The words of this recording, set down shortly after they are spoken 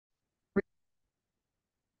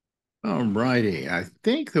All righty. I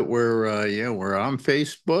think that we're on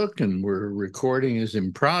Facebook and we're recording is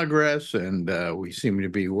in progress and we seem to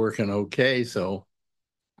be working okay. So,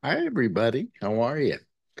 hi everybody. How are you?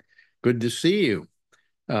 Good to see you.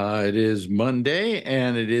 It is Monday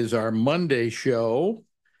and it is our Monday show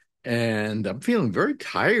and I'm feeling very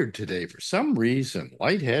tired today for some reason,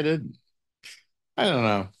 lightheaded. I don't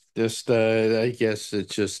know. Just I guess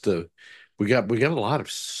it's just we got a lot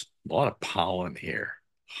of pollen here.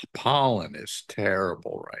 Pollen is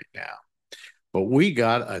terrible right now. But we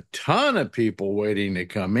got a ton of people waiting to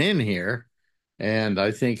come in here, and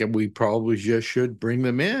I think we probably just should bring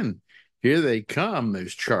them in. Here they come.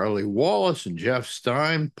 There's Charlie Wallace and Jeff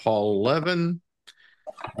Stein, Paul Levin.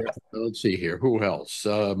 Let's see here. Who else?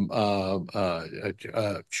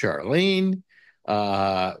 Charlene.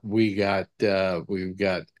 We've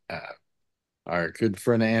got our good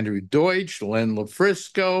friend Andrew Deutsch, Len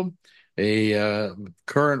LaFrisco, a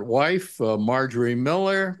current wife, Marjorie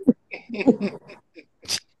Miller,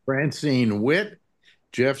 Francine Witt.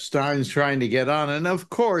 Jeff Stein's trying to get on. And of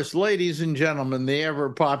course, ladies and gentlemen, the ever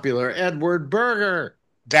popular Edward Berger.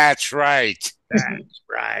 That's right. That's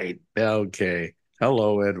right. Okay.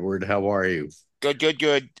 Hello, Edward. How are you? Good, good,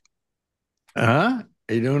 good. Huh?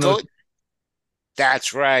 Are you doing okay? Good.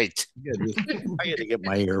 That's right. I got to get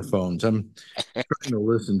my earphones. I'm trying to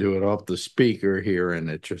listen to it off the speaker here, and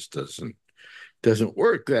it just doesn't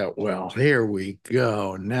work that well. Here we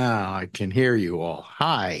go. Now I can hear you all.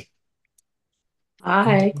 Hi.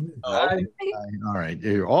 Hi. Oh, okay. All right.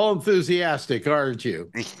 You're all enthusiastic, aren't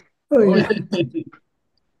you? Oh, yeah.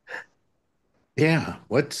 Yeah.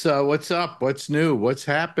 What's up? What's new? What's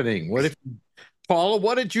happening? Paula,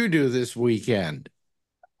 what did you do this weekend?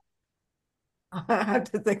 I have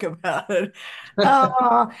to think about it.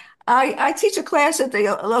 Uh, I teach a class at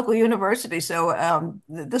the local university, so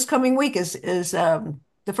this coming week is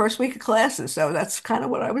the first week of classes. So that's kind of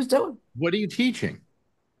what I was doing. What are you teaching?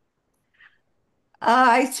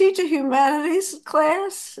 I teach a humanities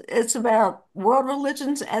class. It's about world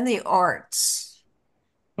religions and the arts.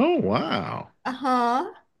 Oh, wow.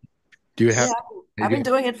 Uh-huh. Do you Yeah, have do I've been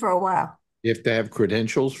doing it for a while. you have to have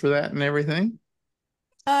credentials for that and everything?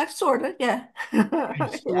 Sort of, yeah.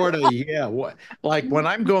 Sort of, yeah. What, like when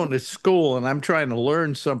I'm going to school and I'm trying to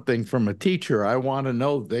learn something from a teacher, I want to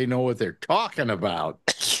know they know what they're talking about.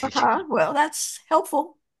 Uh-huh. Well, that's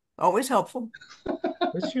helpful. Always helpful.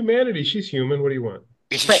 It's humanities. She's human. What do you want?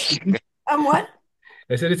 What?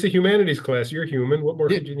 I said it's a humanities class. You're human. What more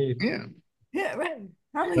Yeah, could you need? yeah. Yeah, right.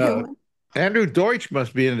 I'm a Uh, human. Andrew Deutsch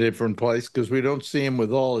must be in a different place because we don't see him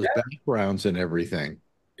with all his backgrounds and everything.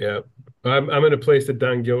 Yeah. I'm in a place that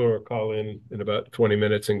Don Giller will call in about 20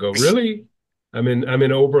 minutes and go, really? I'm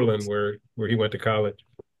in Oberlin where he went to college.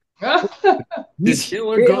 Did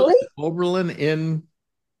Hitler go Really? to Oberlin in?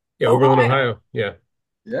 Yeah, Oberlin, Ohio. Ohio. Yeah.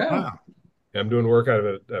 Yeah. Wow. I'm doing work out of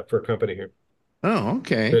it for a company here Oh,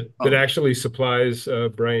 okay. that actually supplies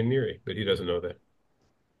Brian Neary, but he doesn't know that.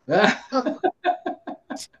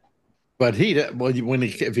 But well,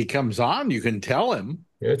 if he comes on, you can tell him.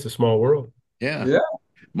 Yeah, it's a small world. Yeah. Yeah.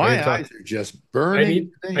 I need to My talk. eyes are just I burning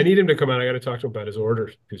need I today. need him to come on. I got to talk to him about his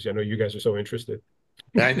orders because I know you guys are so interested.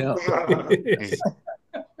 I know.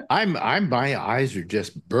 My eyes are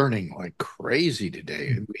just burning like crazy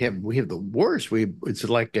today. We have the worst. It's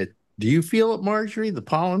like do you feel it, Marjorie, the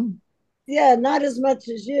pollen? Yeah, not as much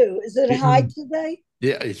as you. Is it high today?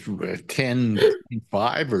 Yeah, it's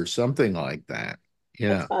 10.5 or something like that. That's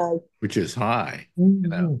Yeah, high. which is high.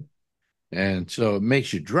 And so it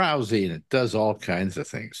makes you drowsy and it does all kinds of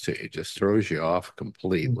things to you. It just throws you off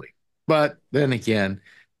completely. But then again,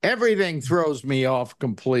 everything throws me off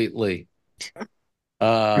completely.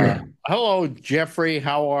 Hello, Jeffrey.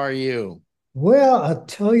 How are you? Well, I'll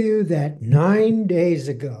tell you that 9 days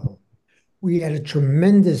ago, we had a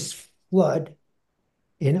tremendous flood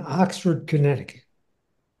in Oxford, Connecticut.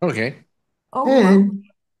 Okay. Oh, wow. And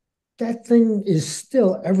that thing is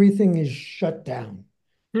still, everything is shut down.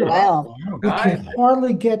 Hmm. Wow. We can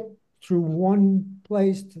hardly get through one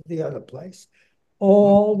place to the other place.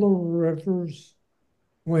 All the rivers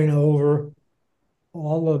went over,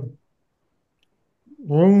 all the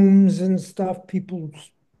rooms and stuff,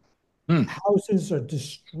 people's Hmm. houses are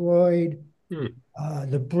destroyed. Hmm.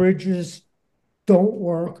 The bridges don't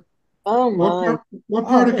work. Oh What my. part, what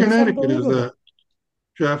part Oh, of it's Connecticut is unbelievable. that,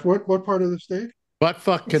 Jeff? What part of the state? Butt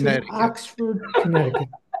fuck It's in Connecticut. Oxford, Connecticut.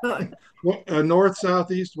 What, north,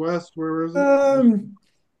 south, east, west? Where is it? Um,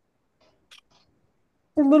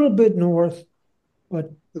 a little bit north,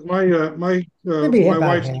 but 'Cause maybe my about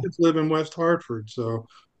wife's half. kids live in West Hartford, so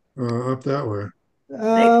up that way. They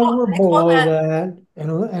call We're they call below that that, and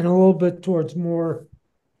a little bit towards more.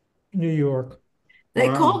 New York. They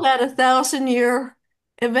Wow. call that 1,000-year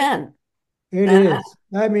event. It Uh, is.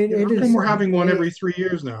 I mean, How it come is. we're having one every 3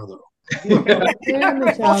 years now, though? Sam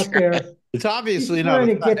is out there. It's He's obviously not trying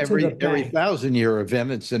to get to the every bank. 1,000-year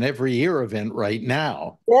event. It's an every year event right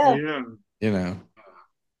now. Yeah. Yeah. You know.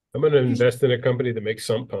 I'm going to invest in a company that makes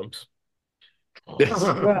sump pumps. Well,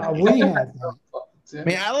 we have that. I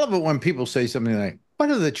mean, I love it when people say something like, "What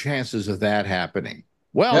are the chances of that happening?"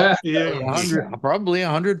 Well, Yeah. 100, probably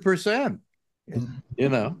 100%. You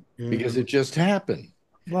know, because Yeah. it just happened.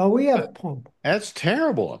 Well, we have pump, That's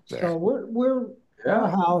terrible up there. so our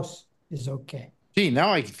house is okay. Gee,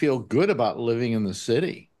 now I feel good about living in the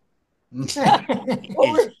city. That's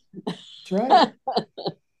right.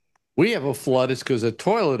 We have a flood. It's because a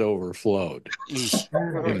toilet overflowed. You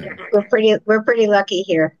know. We're pretty lucky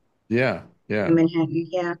here Yeah, yeah. in Manhattan.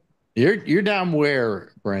 Yeah. You're down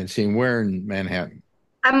where, Francine? Where in Manhattan?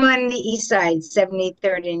 I'm on the east side,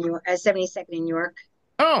 73rd in York, 72nd in York.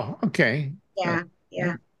 Oh, okay. Yeah,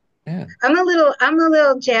 yeah. Yeah. I'm a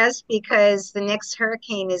little jazzed because the next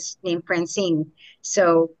hurricane is named Francine.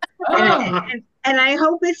 So, and I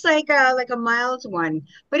hope it's like a mild one.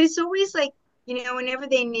 But it's always like, whenever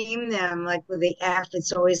they name them like with the F,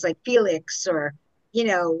 it's always like Felix or, you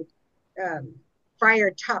know, um,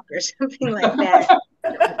 Friar Tuck or something like that.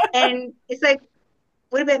 And it's like,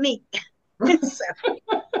 what about me?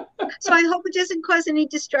 So I hope it doesn't cause any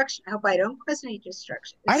destruction. I hope I don't cause any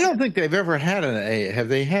destruction. I don't think they've ever had have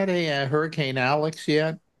they had a Hurricane Alex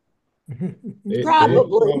yet?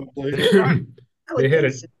 Probably. I would They had think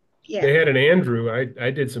a so. Yeah. they had an Andrew.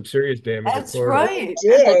 I did some serious damage in That's Florida. right.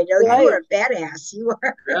 Did. Oh, Right. you were a badass. You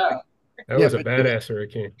were. That was a badass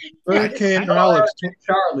hurricane. Hurricane Alex,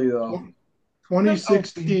 Charlie, though.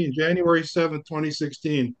 2016, January 7th,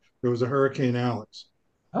 2016, there was a Hurricane Alex.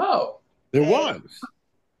 Oh. There was.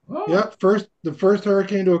 Oh. Yep, the first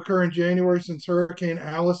hurricane to occur in January since Hurricane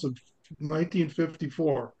Alice of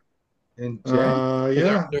 1954. In Yeah,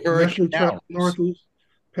 The Hurricane initially traveled Alex. northeast,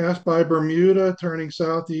 passed by Bermuda, turning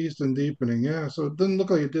southeast and deepening. Yeah, so it didn't look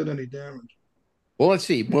like it did any damage. Well, let's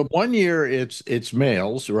see. Well, one year it's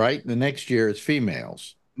males, right? The next year it's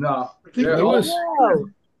females. No. I think There they- was Whoa.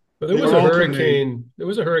 but there They was a alternate. hurricane. There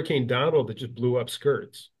was a Hurricane Donald that just blew up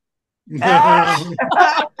skirts.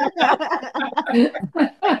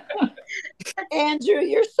 Andrew,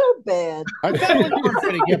 you're so bad. I thought we weren't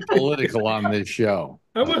going to get political on this show.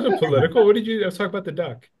 I wasn't political. What did you? I was talking about the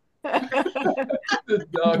duck. The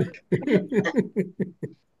dog.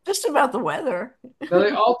 Just about the weather. Now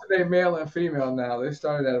they alternate male and female now. They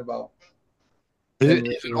started at about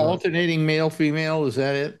Is it alternating male female? Is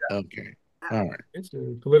that it? Okay. All right. It's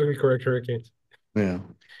politically correct hurricanes. Yeah.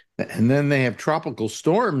 And then they have tropical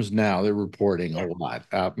storms now. They're reporting a lot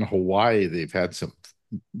out in Hawaii. They've had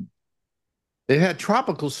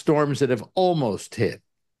tropical storms that have almost hit.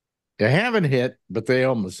 They haven't hit, but they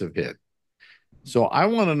almost have hit. So I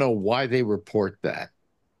want to know why they report that.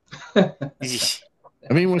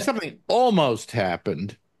 I mean, when something almost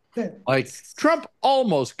happened, like Trump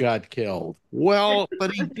almost got killed. Well,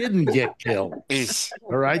 but he didn't get killed.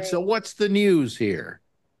 All right. So what's the news here?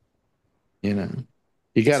 You know,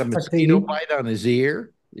 he got a mosquito bite on his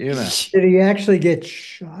ear. You know, Did he actually get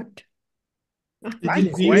shot?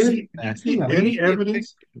 Did you see any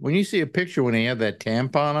evidence? when you see a picture when he had that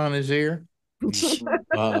tampon on his ear,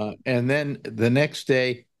 and then the next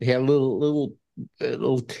day he had a little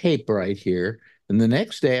tape right here, and the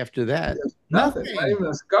next day after that, nothing. Not even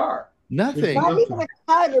a scar. nothing. Not even a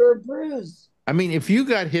cut or a bruise. I mean, if you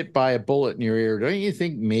got hit by a bullet in your ear, don't you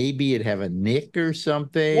think maybe it'd have a nick or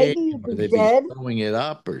something? Maybe you'd Or be they'd dead. be throwing it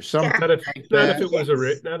up or something. Not if like not that.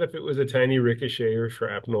 if it was a tiny ricochet or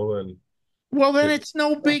shrapnel, and Well, then it's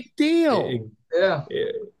no big deal. Yeah.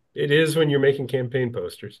 It is when you're making campaign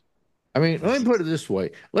posters. I mean, let me put it this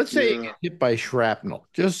way. Let's say you get hit by shrapnel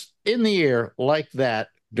just in the air like that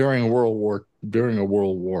during a war.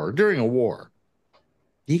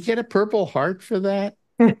 Do you get a Purple Heart for that?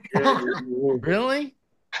 Really?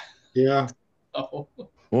 Yeah. Oh.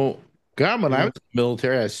 Well, God, when I was in the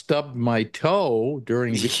military, I stubbed my toe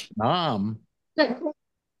during Vietnam.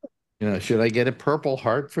 Should I get a Purple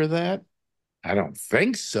Heart for that? I don't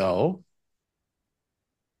think so.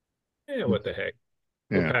 Yeah, what the heck?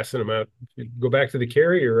 We're Yeah. passing them out. If you go back to the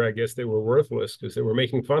carrier, I guess they were worthless because they were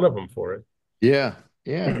making fun of them for it. Yeah.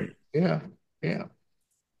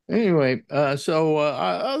 Anyway, so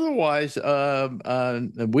otherwise,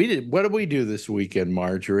 what did we do this weekend,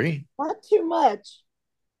 Marjorie? Not too much,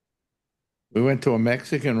 We went to a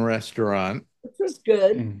Mexican restaurant, which was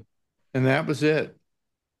good. and that was it.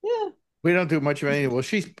 Yeah. We don't do much of anything. Well,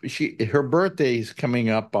 her birthday's coming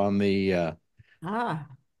up on the Ah,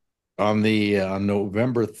 on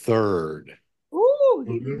November 3rd. Ooh,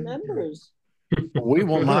 he Mhm. remembers. We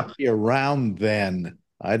will not be around then.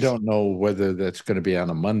 I don't know whether that's going to be on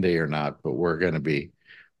a Monday or not, but we're going to be.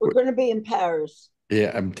 We're going to be in Paris.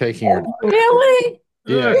 Yeah, I'm taking her. Really?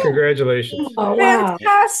 Yeah. Congratulations. Oh, wow.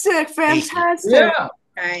 Fantastic, fantastic. Yeah,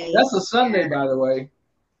 Right. that's a Sunday, by the way.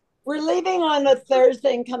 We're leaving on a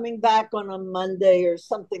Thursday and coming back on a Monday or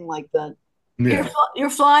something like that. You're Yeah. you're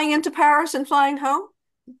flying into Paris and flying home?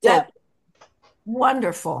 Yeah,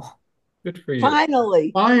 Wonderful. Good for you.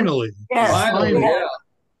 finally. Finally. Yes. Finally, yeah.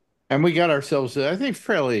 And we got ourselves, I think,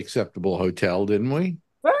 fairly acceptable hotel, didn't we?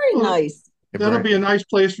 Very Well, nice. That'll be a nice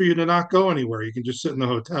place for you to not go anywhere. You can just sit in the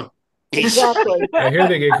hotel. Exactly. I hear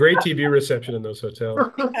they get great TV reception in those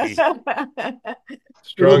hotels. It'll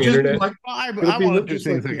Strong just be internet. like I it'll be want to do just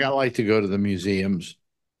things like like I like to go to the museums.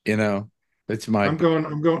 You know, that's my. I'm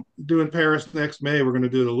going doing Paris next May. We're going to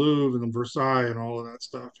do the Louvre and Versailles and all of that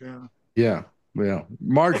stuff. Yeah. Yeah. Well,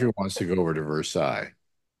 Marjorie wants to go over to Versailles.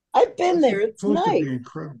 I've been there. It's supposed to nice. be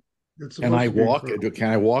incredible. It's Can I supposed to be walk? incredible. Can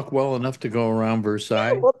I walk well enough to go around Yeah,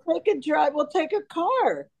 Versailles? we'll take a drive. We'll take a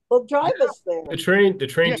car. We'll drive us there. The train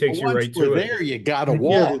Yeah, takes but you once right we're to there, it. you gotta Yeah,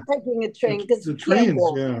 walk. Taking a train because the you can't trains,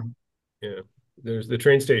 walk. yeah. Yeah. There's the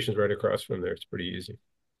train station's right across from there. It's pretty easy.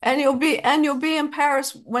 And you'll be in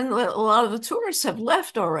Paris when a lot of the tourists have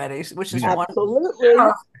left already, which is Yeah. wonderful.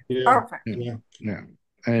 Absolutely. Yeah. Perfect. Yeah. Yeah.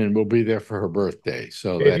 And we'll be there for her birthday.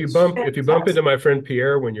 So If you that's bump into my friend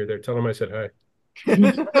Pierre when you're there, tell him I said hi.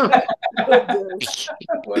 Will do.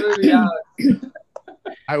 What are the odds?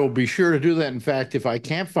 I will be sure to do that. In fact, if I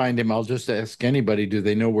can't find him, I'll just ask anybody, do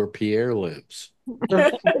they know where Pierre lives?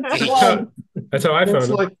 That's how I That's found him.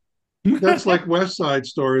 like that's like West Side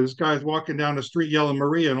Story. This guy's walking down the street yelling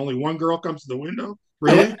Maria, and only one girl comes to the window.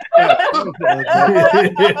 Really?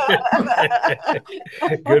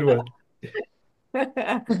 Good one.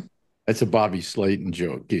 That's a Bobby Slayton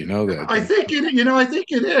joke. You know that. I think it. I think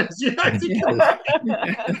it is. Yeah, I think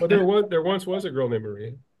it Well, there once was a girl named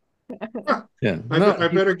Maria. Yeah. I, No, I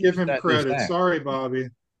better give him that is credit. that. Sorry, Bobby.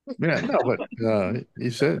 Yeah, no, but he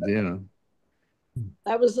said,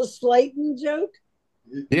 That was a Slayton joke.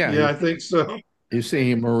 yeah, I think so. you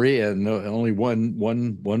see Maria, and only one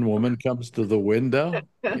woman comes to the window.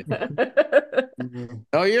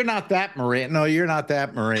 Oh, you're not that Maria. No, you're not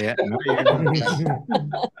that Maria. No, you're not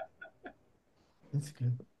that. That's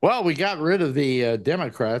good. Well, we got rid of the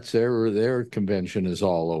Democrats. Their convention is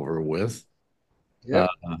all over with. Yep.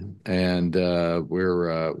 And I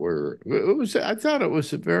thought it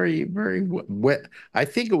was a very, very I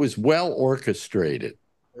think it was well orchestrated.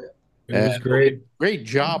 It was great. Great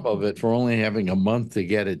job of it for only having a month to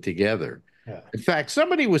get it together. Yeah. In fact,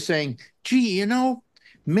 somebody was saying, gee,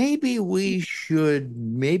 maybe we should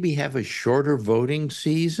have a shorter voting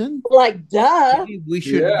season. Like, duh. Maybe we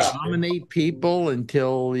should Yeah. nominate people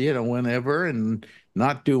until, whenever, and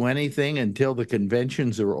not do anything until the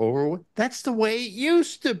conventions are over with. That's the way it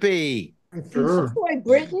used to be. Sure. That's the way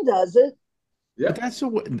Britain does it. But that's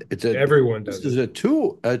Everyone does this is a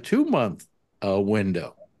 2-month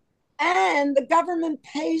window. And the government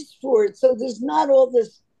pays for it. So there's not all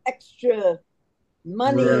this extra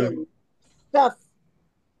money Right. and stuff.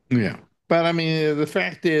 Yeah. But I mean, the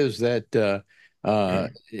fact is that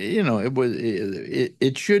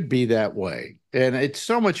it should be that way. And it's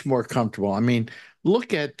so much more comfortable. I mean,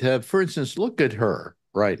 look at for instance, look at her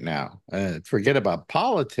right now. Forget about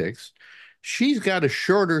politics. She's got a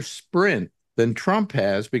shorter sprint than Trump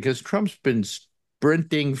has because Trump's been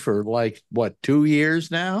sprinting for 2 years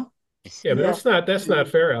now? Yeah, but that's not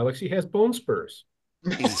fair, Alex. He has bone spurs.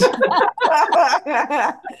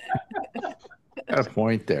 Got a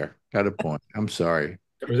point there. Got a point. I'm sorry.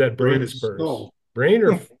 Or is that brain Right, spurs? skull. Brain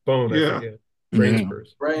or bone? Yeah. I forget. Brain Yeah.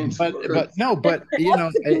 spurs. Brains. But Enough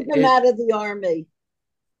to keep him out of the army.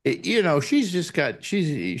 she's just got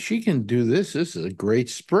she can do this. This is a great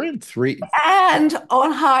sprint. And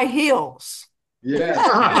on high heels.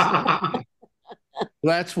 Yeah.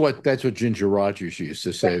 That's what Ginger Rogers used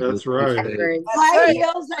to say. That's right. High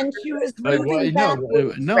heels, and she was moving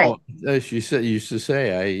backwards. She used to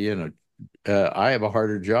say, I have a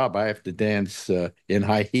harder job. I have to dance in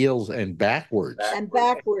high heels and backwards. And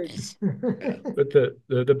backwards. But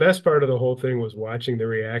the best part of the whole thing was watching the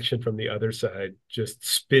reaction from the other side, just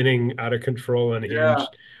spinning out of control, unhinged,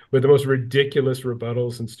 with the most ridiculous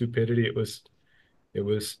rebuttals and stupidity. It was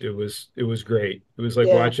great. It was like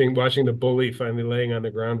watching the bully finally laying on the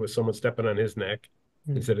ground with someone stepping on his neck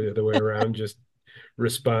instead of the other way around, just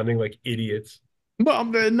responding like idiots. Well,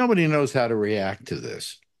 nobody knows how to react to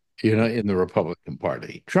this, in the Republican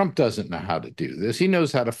Party. Trump doesn't know how to do this. He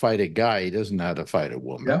knows how to fight a guy. He doesn't know how to fight a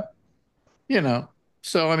woman. Yep.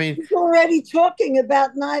 So I mean, He's already talking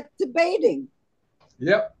about not debating.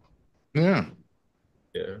 Yep. yeah.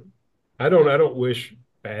 Yeah. I don't wish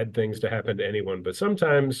bad things to happen to anyone, but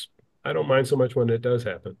sometimes I don't mind so much when it does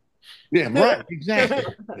happen. Yeah, right. Exactly.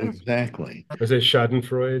 Exactly. Was it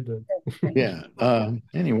Schadenfreude? Yeah.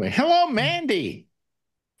 Anyway, hello, Mandy.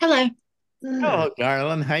 Hello, Hello,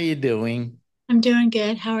 darling. How you doing? I'm doing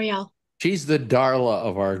good. How are y'all? She's the Darla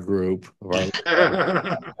of our group. We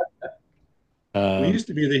Um, used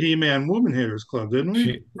to be the He-Man Woman Haters Club, didn't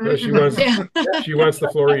we? She wants Yeah. she wants the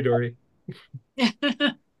Floridori.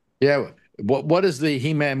 yeah. What is the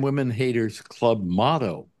He-Man Women Haters Club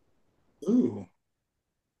motto? Ooh,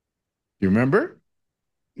 You remember?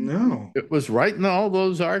 no. It was right in all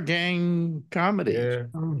those Our Gang comedies. Yeah.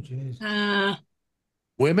 Oh, jeez.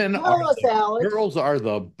 Women are Tell us, Alex. girls are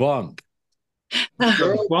the bunk.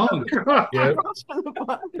 The bunk. Yeah,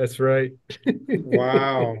 that's right.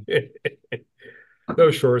 Wow.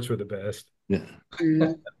 Those shorts were the best. Yeah.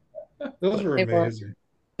 Those were They were. amazing.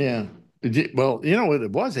 Yeah. Well, you know what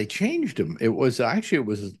it was? They changed them. It was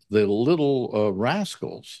the Little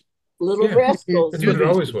Rascals. Little Yeah. rascals. That's what it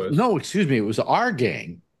always was. No, excuse me. It was Our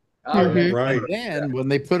Gang. Oh, yeah. Right. And then when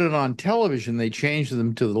they put it on television, they changed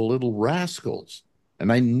them to the Little Rascals.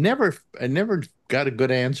 And I never got a good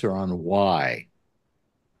answer on why.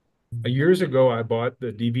 Years ago, I bought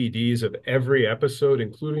the DVDs of every episode,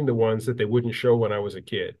 including the ones that they wouldn't show when I was a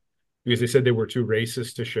kid, because they said they were too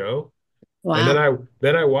racist to show. And then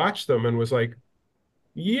Wow. I watched them and was like,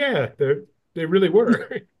 yeah, they really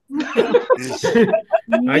were.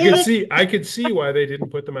 I could see why they didn't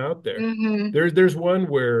put them out there. There's one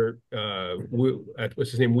where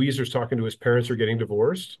what's his name? Weezer's talking to his parents who are getting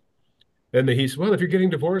divorced. And he says, well, if you're getting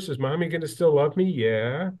divorced, is mommy going to still love me?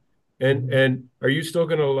 Yeah. And are you still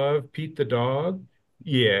going to love Pete the dog?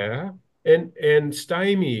 Yeah. And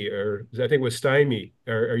Stymie, or I think it was Stymie,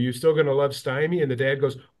 are you still going to love Stymie? And the dad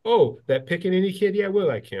goes, oh, that pickaninny kid? Yeah, we'll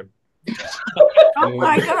like him. Oh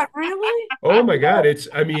my God, really? Oh my God.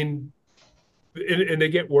 I mean, and they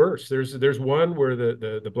get worse. There's one where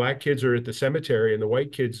the black kids are at the cemetery and the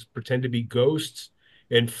white kids pretend to be ghosts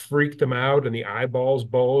and freak them out, and the eyeballs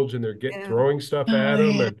bulge and they're throwing stuff at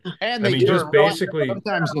them. yeah. And I they mean, just turned basically,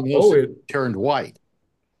 sometimes in oh, those turned white.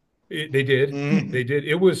 they did. They did.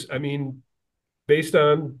 It was, I mean, based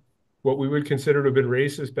on what we would consider to have been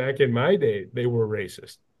racist back in my day, they were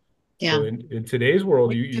racist. Yeah. So in today's world,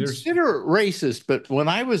 We consider it racist, but when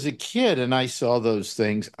I was a kid and I saw those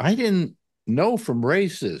things, I didn't know from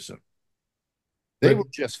racism. They were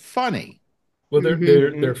just funny. well,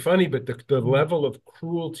 they're funny, but the level of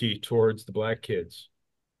cruelty towards the black kids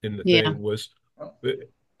in the Yeah. thing was,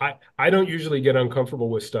 I don't usually get uncomfortable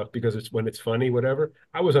with stuff because it's when it's funny, whatever.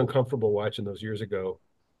 I was uncomfortable watching those years ago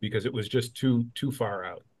because it was just too far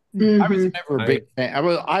out. I was never a big fan.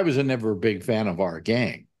 I was never a big fan of Our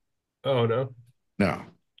Gang. Oh no. No,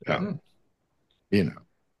 no. You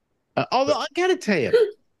know. Although I got to tell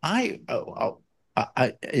you, I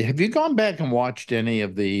have you gone back and watched any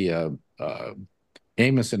of the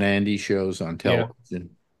Amos and Andy shows on television?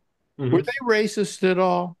 Mhm. Were they racist at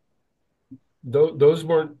all? Those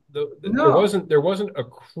weren't No. there wasn't a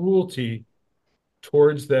cruelty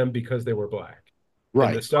towards them because they were black. And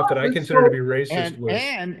Right. the stuff that I But consider to so- be racist And was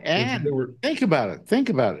and they were think about it. Think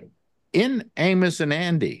about it. In Amos and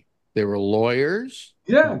Andy, they were lawyers.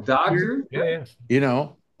 Yeah, doctor. yeah. You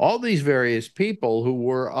know, all these various people who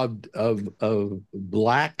were of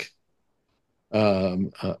black,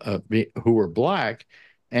 who were black,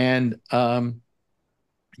 and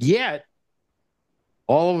yet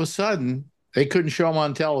all of a sudden they couldn't show them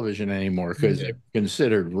on television anymore because Yeah. they're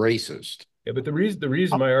considered racist. Yeah, but the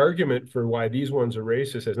reason my argument for why these ones are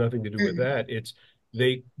racist has nothing to do with that. It's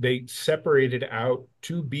they separated out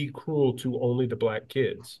to be cruel to only the black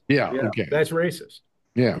kids. Yeah. Yeah. Okay. That's racist.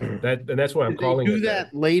 Yeah. And that's why I'm Did they calling do it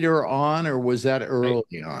that later on, or was that early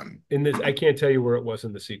on? In this, I can't tell you where it was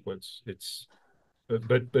in the sequence. It's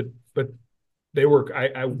but they were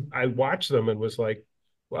I watched them and was like,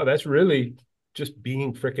 wow, that's really just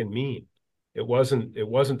being freaking mean. It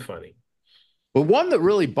wasn't funny. But one that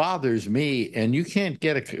really bothers me, and you can't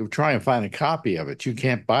try and find a copy of it. You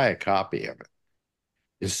can't buy a copy of it.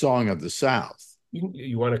 Is Song of the South.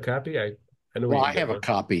 You want a copy? I know. Well, I have a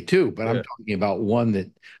copy too, but I'm talking about one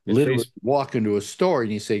that literally walk into a store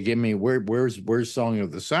and you say, "Give me where's Song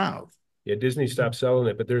of the South." Yeah, Disney stopped selling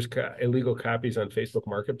it, but there's illegal copies on Facebook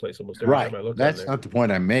Marketplace almost every time I look. That's not the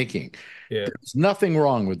point I'm making. Yeah, there's nothing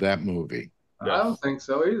wrong with that movie. No. I don't think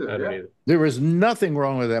so either. I don't either. There was nothing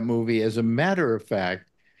wrong with that movie. As a matter of fact,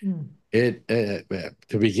 it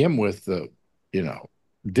to begin with,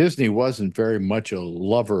 Disney wasn't very much a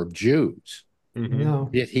lover of Jews. No.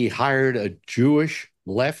 Yet he hired a Jewish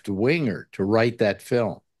left-winger to write that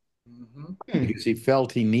film because he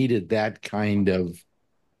felt he needed that kind of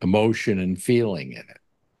emotion and feeling in it.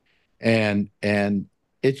 And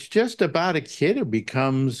it's just about a kid who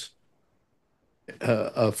becomes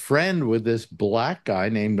a friend with this black guy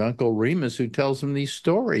named Uncle Remus who tells him these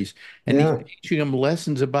stories. And he's teaching him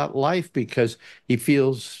lessons about life because he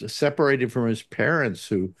feels separated from his parents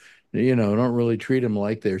who, don't really treat him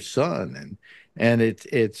like their son. And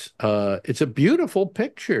it's a beautiful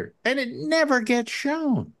picture, and it never gets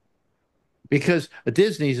shown because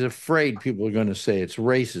Disney's afraid people are going to say it's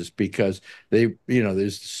racist because there's the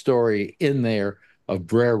story in there of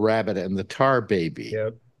Brer Rabbit and the Tar Baby.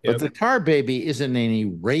 Yep. But the Tar Baby isn't any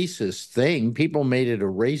racist thing. People made it a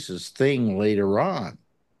racist thing later on.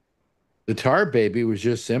 The Tar Baby was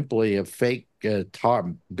just simply a fake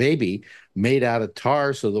tar baby made out of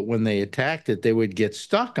tar so that when they attacked it, they would get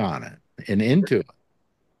stuck on it and into it,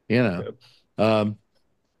 Yep.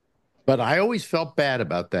 But I always felt bad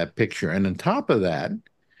about that picture. And on top of that,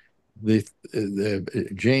 the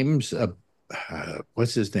James,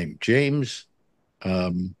 what's his name? James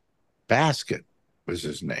Basket was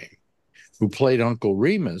his name, who played Uncle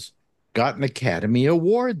Remus, got an Academy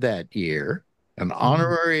Award that year, an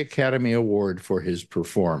honorary Academy Award for his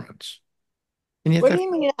performance. And yet What do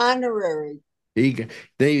you mean honorary?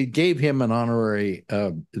 they gave him an honorary,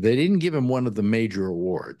 they didn't give him one of the major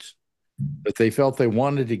awards, but they felt they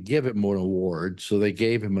wanted to give him an award, so they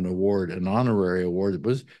gave him an award, an honorary award. It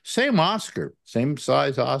was same Oscar, same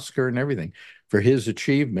size Oscar and everything for his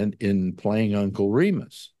achievement in playing Uncle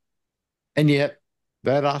Remus. And yet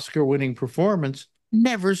that Oscar-winning performance,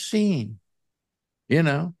 never seen,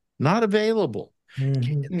 not available.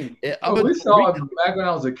 Oh, we saw it back when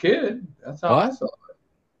I was a kid. That's how I saw it.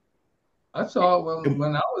 I saw it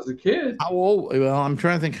when I was a kid. How old? Well, I'm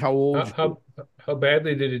trying to think how old. How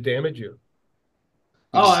badly did it damage you?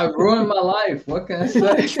 Oh, it ruined my life. What can I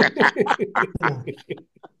say?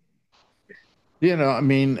 I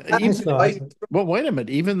mean, well, wait a minute.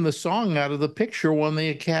 Even the song out of the picture won the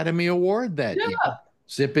Academy Award that year.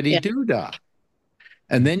 Zippity Doo Dah.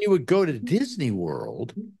 And then you would go to Disney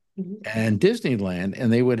World and Disneyland,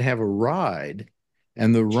 and they would have a ride.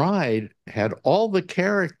 And the ride had all the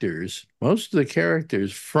characters, most of the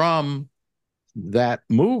characters from that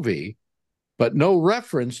movie, but no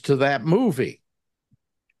reference to that movie.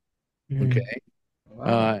 Okay.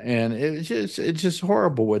 Wow. And it's just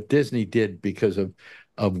horrible what Disney did because of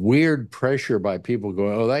weird pressure by people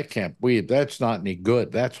going, oh, that can't be, that's not any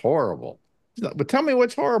good. That's horrible. But tell me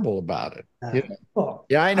what's horrible about it. Well,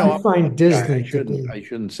 Yeah, I know. I find Disney to be. I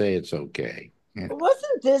shouldn't say it's okay. Yeah.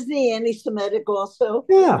 Wasn't Disney anti-Semitic also?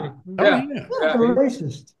 Yeah. Oh, yeah. They're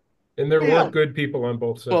racist. And there were good people on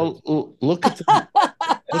both sides. Well, look at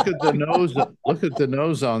the nose. Look at the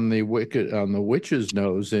nose on the witch's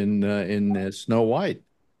nose in Snow White.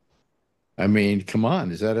 I mean, come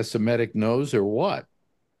on, is that a Semitic nose or what?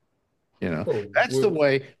 That's the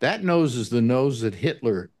way. That nose is the nose that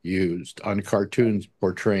Hitler used on cartoons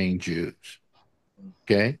portraying Jews.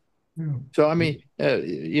 Okay, so I mean,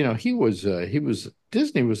 he was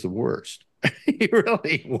Disney was the worst. He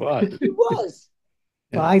really was. He was.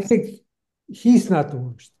 But I think he's not the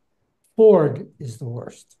worst. Ford is the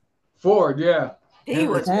worst. Ford, yeah. He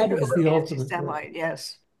was That is the ultimate Semite,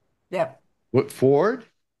 yes. Yep. What, Ford?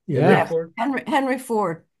 Yeah. Ford? Henry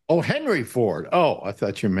Ford. Oh, Henry Ford. Oh, I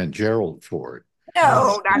thought you meant Gerald Ford.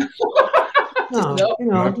 No, not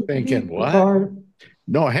No, I'm thinking, what?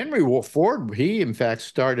 No, Henry Ford, he in fact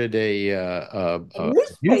started a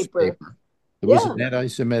newspaper. It was an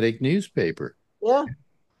anti-Semitic newspaper. Yeah.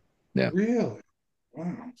 Yeah. Really?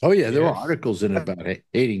 Wow. Oh, yeah, there were articles in it about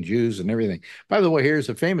hating Jews and everything. By the way, here's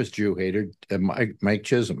a famous Jew hater, Mike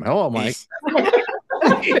Chisholm. Hello, Mike.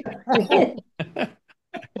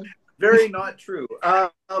 Very not true.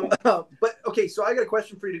 But okay, so I got a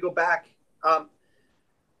question for you to go back.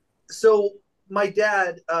 So my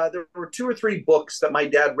dad, there were 2 or 3 books that my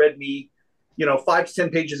dad read me, 5 to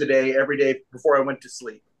 10 pages a day, every day before I went to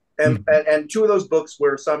sleep. And and 2 of those books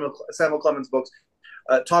were Samuel Clemens books,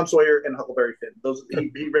 Tom Sawyer and Huckleberry Finn.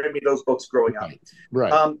 He read me those books growing up.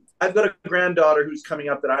 Right. I've got a granddaughter who's coming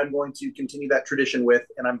up that I'm going to continue that tradition with,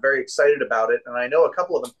 and I'm very excited about it. And I know a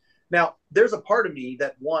couple of them. Now, there's a part of me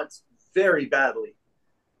that wants very badly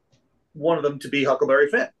one of them to be Huckleberry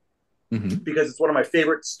Finn, because it's one of my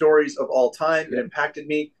favorite stories of all time. It impacted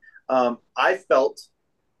me. I felt,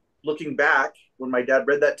 looking back, when my dad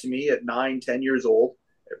read that to me at 9, 10 years old,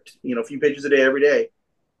 a few pages a day, every day,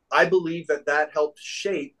 I believe that helped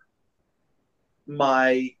shape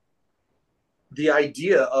the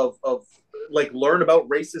idea of like learn about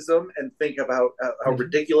racism and think about how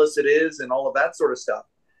ridiculous it is and all of that sort of stuff.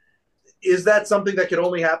 Is that something that could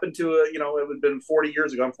only happen to it would have been 40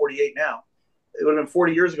 years ago? I'm 48 now. It would have been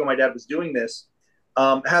 40 years ago my dad was doing this.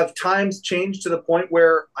 Have times changed to the point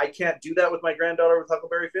where I can't do that with my granddaughter with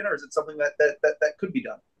Huckleberry Finn, or is it something that could be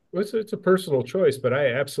done? Well, it's a personal choice, but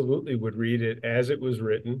I absolutely would read it as it was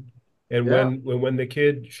written. And when the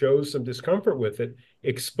kid shows some discomfort with it,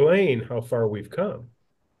 explain how far we've come.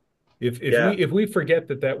 If we forget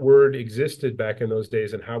that word existed back in those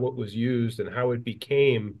days and how it was used and how it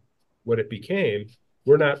became what it became,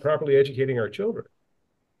 we're not properly educating our children.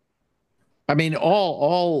 I mean,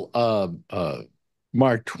 all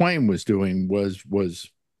Mark Twain was doing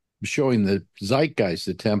was showing the zeitgeist,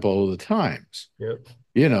 the tempo of the times. Yep.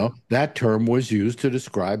 You know, that term was used to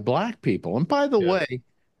describe black people. And by the way,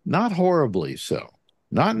 not horribly so,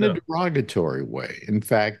 not in a derogatory way. In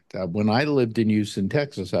fact, when I lived in Houston,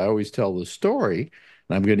 Texas, I always tell the story,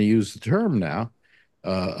 and I'm going to use the term now,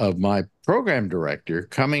 of my program director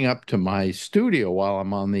coming up to my studio while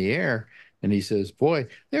I'm on the air. And he says, "Boy,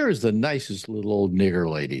 there is the nicest little old nigger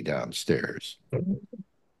lady downstairs." And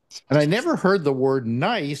I never heard the word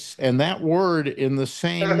nice and that word in the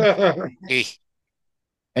same.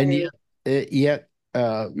 And yet,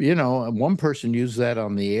 one person used that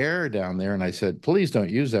on the air down there, and I said, "Please don't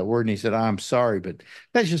use that word." And he said, "I'm sorry, but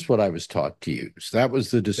that's just what I was taught to use." That was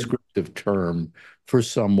the descriptive term for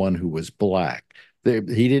someone who was black. He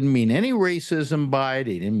didn't mean any racism by it.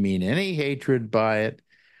 He didn't mean any hatred by it.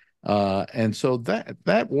 And so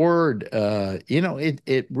that word,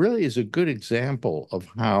 it really is a good example of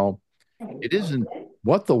how it isn't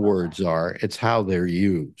what the words are, it's how they're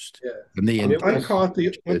used. Yeah. And I caught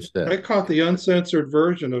the uncensored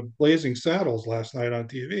version of Blazing Saddles last night on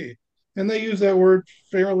TV, and they use that word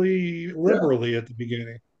fairly liberally at the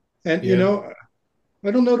beginning. And I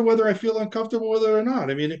don't know whether I feel uncomfortable with it or not.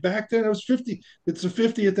 I mean, back then it was 50. It's the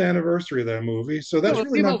 50th anniversary of that movie, so that's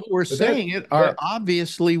really people not. who are saying it are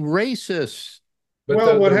obviously racist. But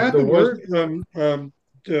well, what happened was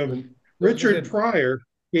Richard Pryor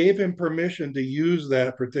gave him permission to use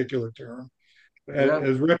that particular term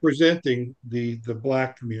as representing the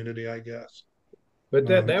black community, I guess. But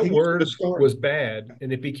that word was bad,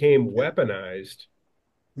 and it became weaponized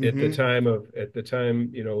at the time of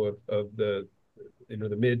the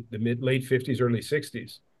mid late 50s, early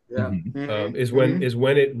 60s. Yeah. Is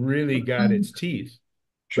when it really got its teeth.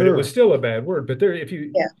 But it was still a bad word. But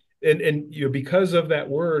because of that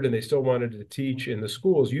word, and they still wanted to teach in the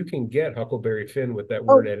schools, you can get Huckleberry Finn with that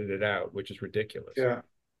word edited out, which is ridiculous.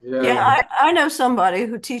 I know somebody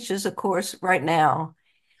who teaches a course right now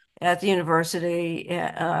at the university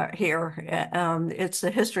here. It's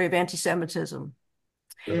the history of anti-Semitism.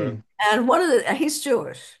 And he's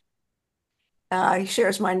Jewish. He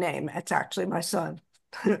shares my name. It's actually my son.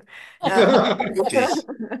 You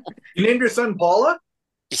named your son Paula?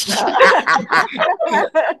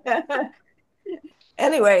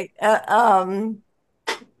 Anyway,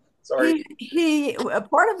 sorry. He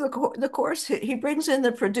part of the course he brings in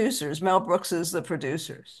the producers. Mel Brooks is the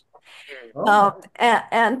producers,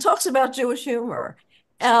 and talks about Jewish humor.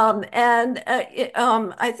 I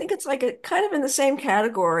think it's like a kind of in the same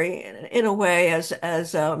category in a way as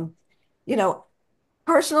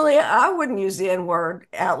personally, I wouldn't use the N-word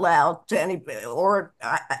out loud to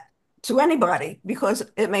anybody because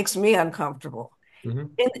it makes me uncomfortable.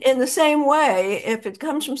 In the same way, if it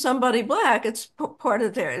comes from somebody black, it's part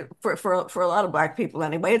of their for a lot of black people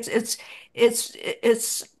anyway. It's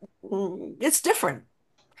different.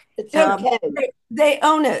 It's okay. They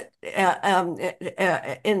own it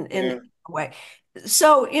in a way.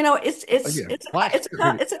 So it's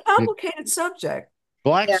a complicated subject.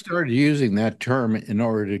 Blacks started using that term in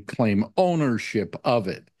order to claim ownership of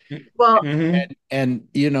it. Well, and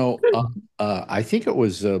I think it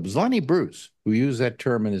was Lenny Bruce who used that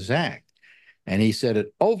term in his act, and he said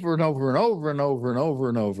it over and over and over and over and over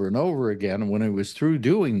and over and over again. And when he was through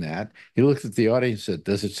doing that, he looked at the audience and said,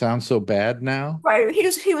 "Does it sound so bad now?" Right.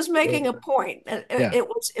 He was making a point.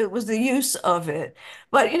 It was the use of it.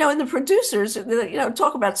 But in the producers,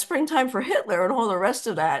 talk about Springtime for Hitler and all the rest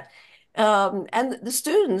of that. And the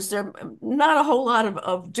students, there are not a whole lot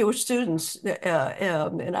of Jewish students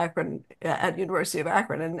in Akron, at University of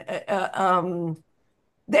Akron, and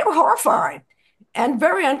they were horrified and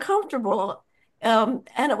very uncomfortable. And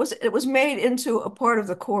it was made into a part of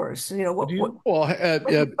the course. He could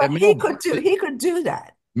do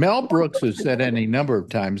that. Mel Brooks has said any number of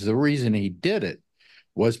times the reason he did it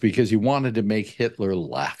was because he wanted to make Hitler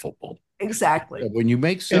laughable. Exactly. When you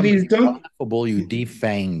make somebody laughable, you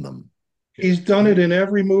defang them. He's done it in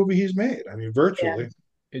every movie he's made. I mean, virtually.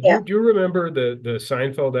 Do you remember the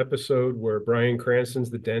Seinfeld episode where Bryan Cranston's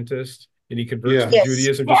the dentist and he converts to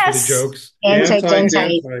Judaism just for the jokes?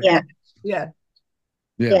 Anti-dentite. Yeah. Yeah.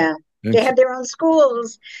 Yeah. They have their own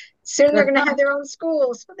schools. Soon they're going to have their own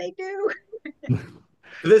schools. What they do. To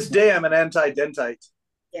this day, I'm an anti-dentite.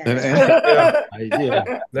 Yeah.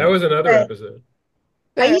 That was another episode.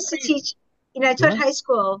 I used to teach, I taught high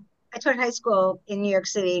school. I taught high school in New York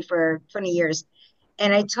City for 20 years.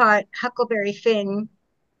 And I taught Huckleberry Finn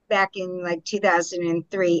back in like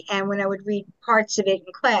 2003. And when I would read parts of it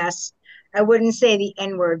in class, I wouldn't say the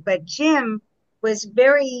N word, but Jim was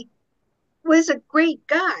a great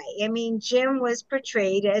guy. I mean, Jim was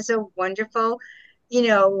portrayed as a wonderful,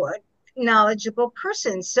 knowledgeable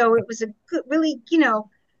person. So it was a good, really,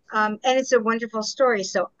 and it's a wonderful story.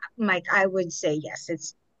 So, Mike, I would say yes.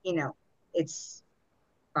 It's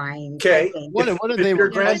fine. Okay. What did they? Your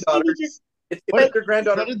granddaughter.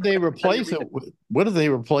 What did they replace it with? What did they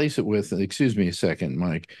replace it with? Excuse me a second,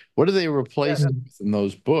 Mike. What did they replace it with in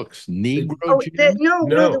those books? Negro?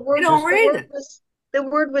 No, the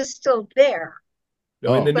word was still there.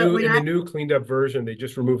 No, in the new cleaned up version, they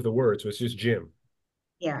just removed the word, so it's just Jim.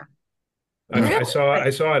 Yeah. I saw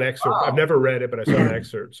an excerpt. I've never read it, but I saw an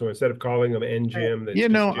excerpt. So instead of calling them N Jim,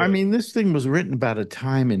 Jim. I mean, this thing was written about a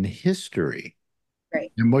time in history.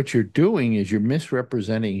 Right. And what you're doing is you're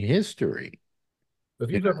misrepresenting history. Have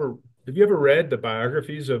you ever read the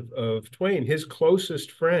biographies of Twain? His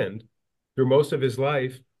closest friend through most of his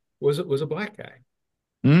life was a black guy.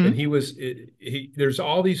 Mm-hmm. And there's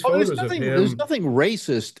all these photos of him. There's nothing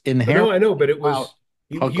racist inherent. No, I know, but it was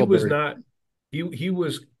he was not he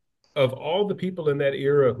was, of all the people in that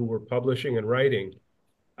era who were publishing and writing,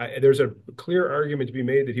 there's a clear argument to be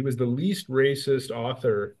made that he was the least racist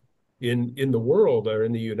author in the world or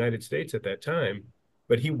in the United States at that time.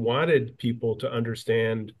 But he wanted people to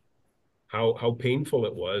understand how painful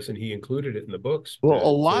it was, and he included it in the books. Well,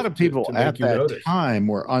 a lot of people at that time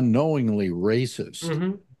were unknowingly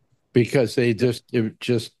racist because they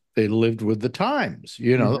they lived with the times.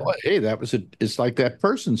 Hey, it's like that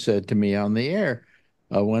person said to me on the air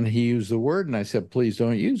when he used the word, and I said, please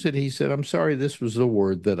don't use it. He said, I'm sorry, this was the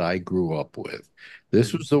word that I grew up with.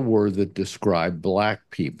 This was the word that described black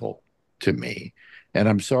people to me. And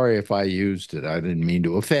I'm sorry if I used it. I didn't mean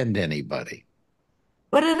to offend anybody.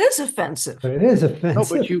 But it is offensive. No,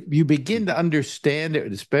 but you begin to understand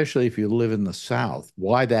it, especially if you live in the South,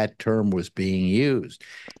 why that term was being used.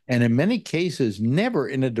 And in many cases, never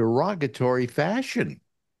in a derogatory fashion.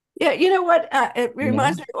 Yeah, you know what? It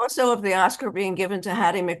reminds me also of the Oscar being given to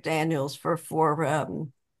Hattie McDaniels for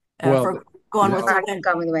Gone with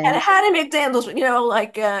the Wind. And Hattie McDaniels,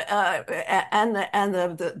 and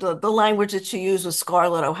the language that she used was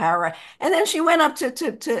Scarlett O'Hara. And then she went up to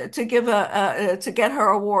give to get her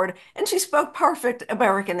award, and she spoke perfect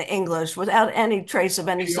American English without any trace of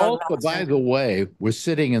any Southern accent. By the way, was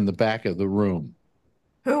sitting in the back of the room.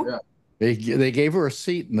 Who? Yeah. They gave her a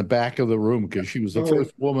seat in the back of the room because she was the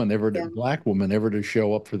first black woman ever to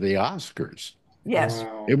show up for the Oscars. Yes.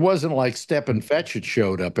 Wow. It wasn't like Stepin Fetchit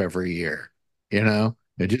showed up every year.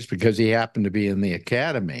 Just because he happened to be in the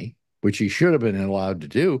Academy, which he should have been allowed to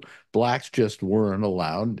do, blacks just weren't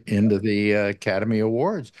allowed into the Academy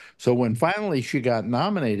Awards. So when finally she got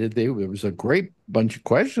nominated, there was a great bunch of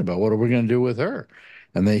questions about what are we going to do with her,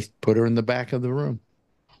 and they put her in the back of the room.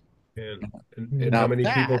 And how many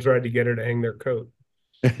people tried to get her to hang their coat?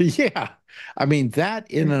 Yeah, I mean that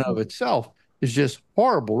in and of itself is just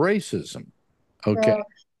horrible racism. Okay.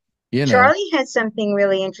 Charlie had something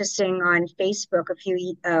really interesting on Facebook a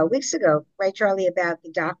few weeks ago, right, Charlie, about the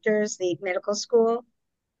doctors, the medical school.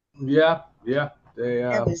 Yeah. That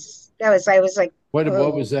was. I was like,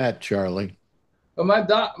 what was that, Charlie? Well,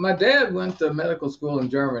 my dad went to medical school in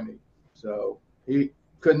Germany, so he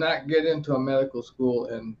could not get into a medical school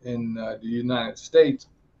in the United States,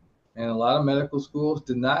 and a lot of medical schools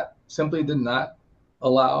simply did not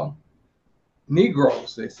allow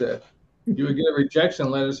Negroes. They said. You would get a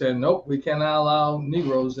rejection letter saying, nope, we cannot allow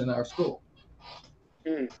Negroes in our school.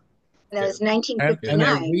 And that was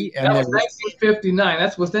 1959. That was 1959.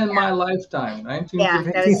 That's within my lifetime.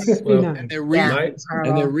 1959. And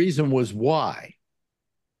their reason was why?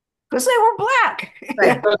 Because they were black.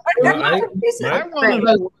 Right. I want to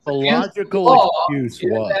know what the logical excuse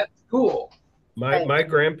was. At school. My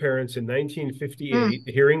grandparents in 1958,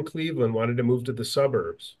 here in Cleveland, wanted to move to the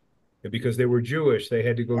suburbs. And because they were Jewish, they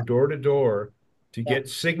had to go door to door to get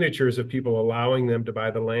signatures of people allowing them to buy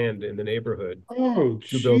the land in the neighborhood to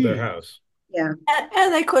build their house. Yeah.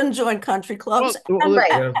 And they couldn't join country clubs,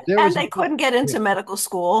 Right. and they couldn't get into medical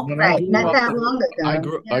school. When I Right. grew Not up, that long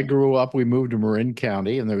ago. I grew up, we moved to Marin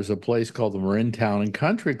County, and there was a place called the Marin Town and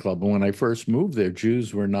Country Club. And when I first moved there,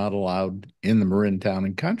 Jews were not allowed in the Marin Town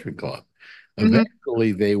and Country Club.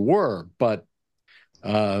 Eventually they were, but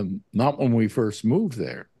not when we first moved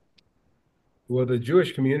there. Well, the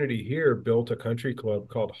Jewish community here built a country club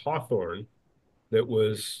called Hawthorne that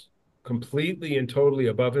was completely and totally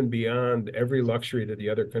above and beyond every luxury that the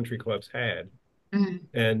other country clubs had.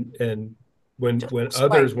 And when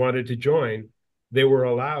others wanted to join, they were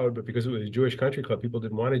allowed, but because it was a Jewish country club, people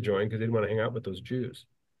didn't want to join because they didn't want to hang out with those Jews.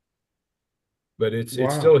 But it's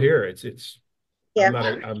still here.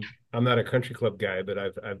 I'm not a country club guy, but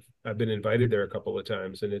I've been invited there a couple of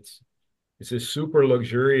times, and it's a super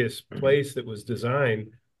luxurious place that was designed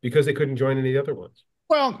because they couldn't join any other ones.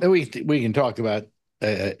 Well, we can talk about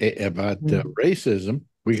racism.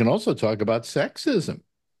 We can also talk about sexism.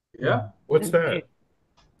 Yeah. What's that?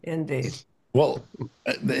 Indeed. Well,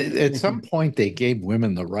 at some point they gave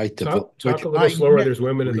women the right to vote. Talk a little slower. There's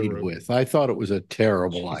women in the room. I thought it was a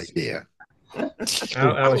terrible idea.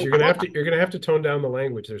 Alice, you're gonna have to tone down the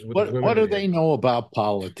language. There's women. What do they know about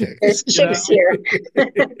politics? There's chicks here.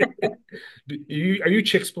 Are you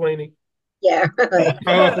chick-splaining? Yeah.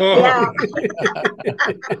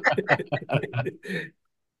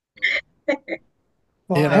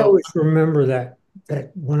 Well, I always remember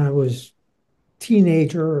that when I was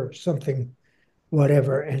teenager or something,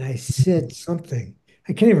 whatever, and I said something.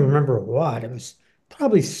 I can't even remember what. It was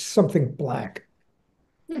probably something black.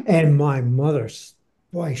 And my mother,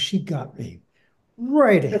 boy, she got me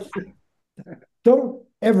right at don't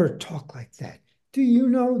ever talk like that. Do you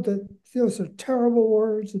know that those are terrible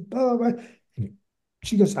words? And blah, blah, blah. And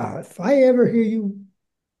she goes, if I ever hear you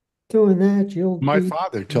doing that, My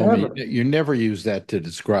father told me that you never use that to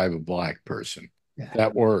describe a black person. Yeah.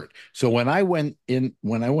 That word. So when I went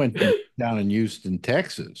down in Houston,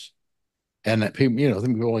 Texas, and that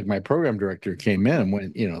people, like my program director came in and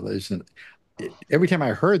went, every time I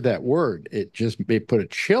heard that word, it put a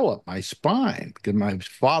chill up my spine because my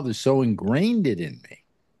father so ingrained it in me,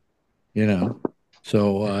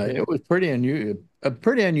 So it was a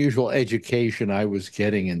pretty unusual education I was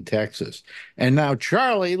getting in Texas. And now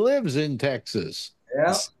Charlie lives in Texas.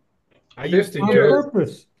 Yeah. I used to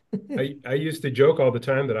joke all the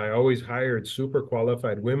time that I always hired super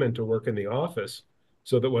qualified women to work in the office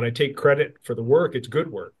so that when I take credit for the work, it's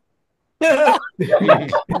good work. I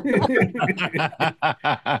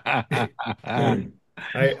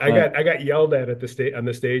got yelled at on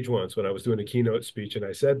the stage once when I was doing a keynote speech, and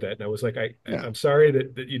I said that, and I was like, I'm sorry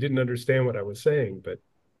that you didn't understand what I was saying, but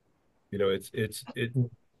it's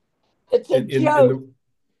a joke.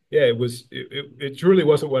 It truly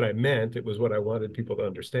wasn't what I meant. It was what I wanted people to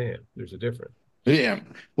understand. There's a difference. Yeah.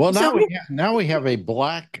 Well, now we have a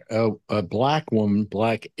black woman,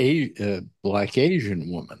 black Asian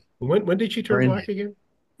woman. When did she turn black again?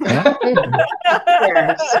 Just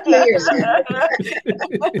a few years ago.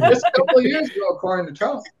 Just a couple of years ago, according to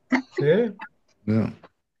Trump. Yeah.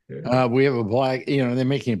 We have a black, they're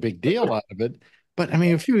making a big deal out of it. But I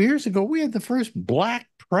mean, a few years ago, we had the first black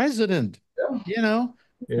president. Yeah.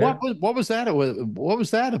 What was that? What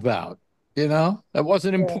was that about? That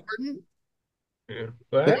wasn't important. Yeah.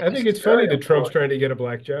 Well, I think it's funny that Trump's trying to get a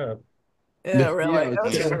black job. Yeah, really.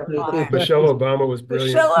 Michelle Obama was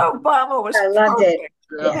brilliant. I loved it.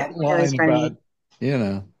 Yeah, that was funny.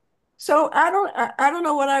 So I don't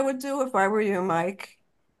know what I would do if I were you, Mike.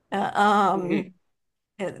 It's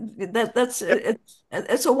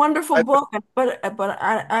a wonderful book, but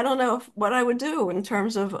I don't know what I would do in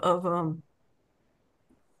terms of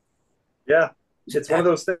Yeah, it's one of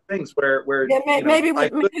those things where maybe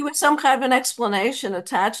with some kind of an explanation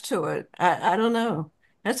attached to it. I don't know.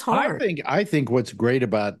 That's hard. I think what's great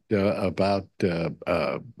about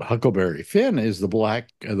Huckleberry Finn is the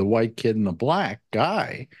white kid and the black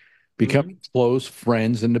guy becoming close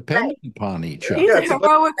friends and dependent upon each other. He's a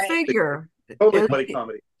heroic figure. Totally buddy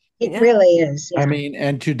comedy. It really is. Yeah. I mean,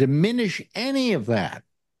 and to diminish any of that,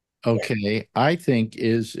 I think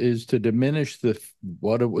is to diminish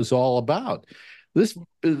what it was all about. This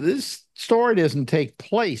story doesn't take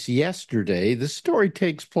place yesterday. This story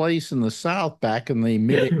takes place in the South back in the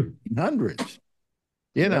mid 1800s,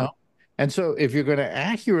 And so if you're going to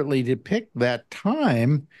accurately depict that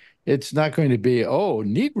time, it's not going to be,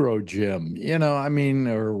 Negro Jim,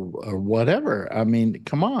 or whatever. I mean,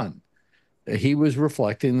 come on. He was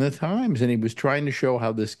reflecting the times, and he was trying to show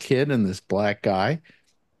how this kid and this black guy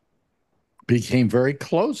became very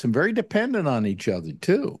close and very dependent on each other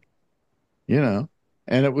too,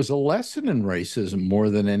 and it was a lesson in racism more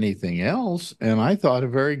than anything else. And I thought a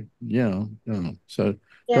very, so don't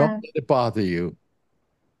Yeah. let it bother you.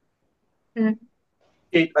 Mm.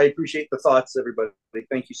 I appreciate the thoughts, everybody.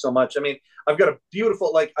 Thank you so much. I mean, I've got a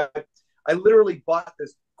beautiful, I literally bought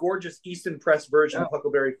this gorgeous Easton Press version of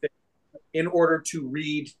Huckleberry Finn in order to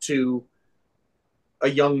read to a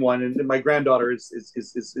young one, and my granddaughter is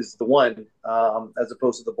the one, as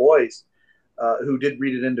opposed to the boys who did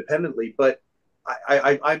read it independently. But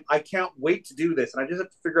I can't wait to do this, and I just have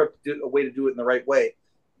to figure out a way to do it in the right way.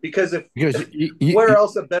 Because where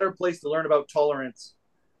else a better place to learn about tolerance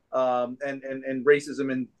and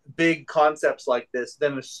racism and big concepts like this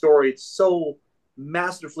than a story? It's so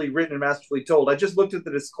masterfully written and masterfully told. I just looked at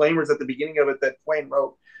the disclaimers at the beginning of it that Twain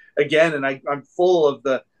wrote again, and I'm full of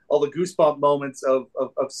all the goosebump moments of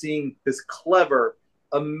seeing this clever,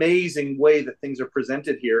 amazing way that things are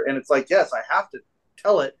presented here. And it's like, yes, I have to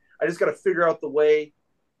tell it. I just got to figure out the way.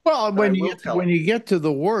 Well, when you get to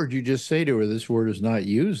the word, you just say to her, "This word is not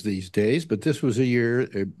used these days, but this was a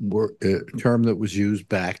term that was used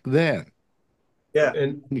back then." Yeah,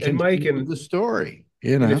 and Mike, and the story,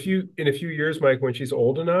 in a few years, Mike, when she's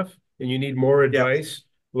old enough and you need more advice,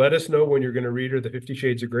 let us know when you're going to read her the 50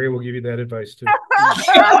 Shades of Grey, and we'll give you that advice too. That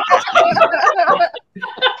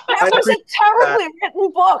was a terribly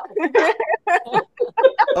written book.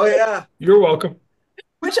 Oh yeah, you're welcome.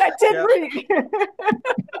 Which I did read.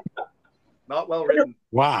 Not well written.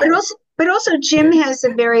 Wow. But also Jim has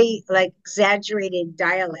a very exaggerated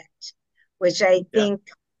dialect, which I think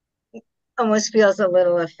almost feels a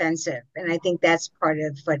little offensive. And I think that's part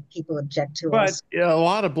of what people object to. But a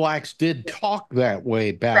lot of blacks did talk that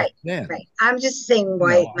way back then. Right. I'm just saying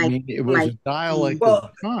why it was a dialect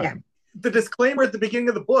of the time. Yeah. The disclaimer at the beginning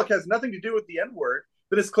of the book has nothing to do with the N-word.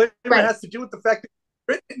 The disclaimer has to do with the fact that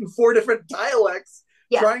it's written in 4 different dialects,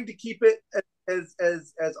 trying to keep it as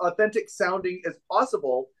authentic sounding as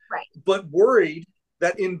possible, but worried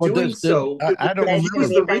that in doing so, I don't remember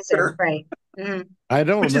the reader. Right. Mm-hmm. I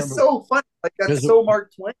don't Which remember. is so funny. That's so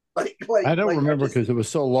Mark Twain. I don't remember because it was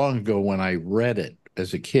so long ago when I read it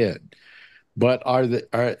as a kid. But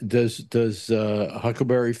does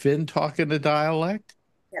Huckleberry Finn talk in a dialect?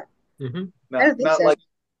 Yeah. Mm-hmm.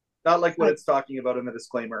 Not like what it's talking about in the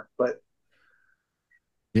disclaimer, but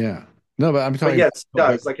yeah. No, but I'm talking. But yes, he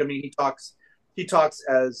does. I mean, he talks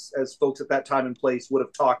as folks at that time and place would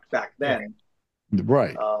have talked back then.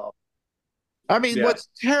 Right. I mean, what's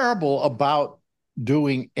terrible about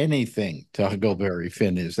doing anything to Huckleberry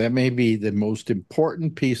Finn is that may be the most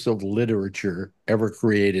important piece of literature ever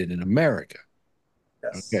created in America.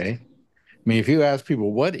 Yes. Okay. I mean, if you ask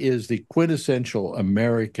people, what is the quintessential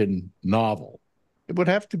American novel? It would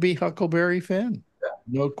have to be Huckleberry Finn.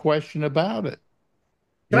 No question about it.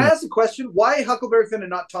 Can I ask a question? Why Huckleberry Finn and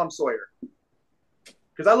not Tom Sawyer?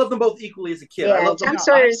 Because I love them both equally as a kid. I love Tom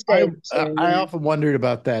Sawyer's good. I often wondered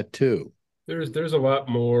about that too. There's a lot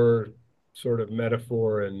more sort of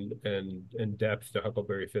metaphor and depth to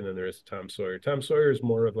Huckleberry Finn than there is to Tom Sawyer. Tom Sawyer is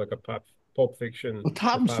more of like a pulp fiction. Well,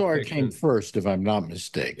 Tom Sawyer came first, if I'm not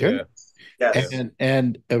mistaken. Yeah. Yes.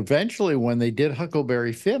 And eventually, when they did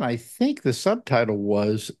Huckleberry Finn, I think the subtitle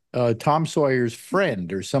was Tom Sawyer's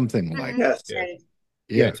Friend or something like that. Yes.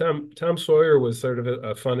 Yeah, Tom Sawyer was sort of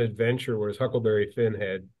a fun adventure, whereas Huckleberry Finn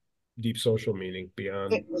had deep social meaning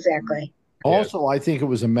beyond. Exactly. Also, I think it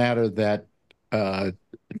was a matter that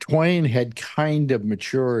Twain had kind of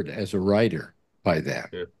matured as a writer by then,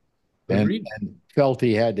 and felt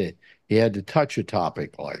he had to touch a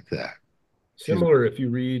topic like that. Similar, if you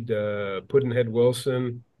read Pudd'nhead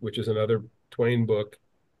Wilson, which is another Twain book,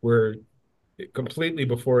 where completely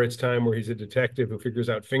before its time, where he's a detective who figures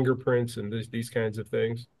out fingerprints and these kinds of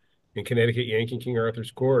things in Connecticut Yankee King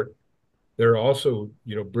Arthur's court. There are also,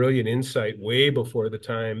 brilliant insight way before the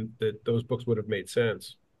time that those books would have made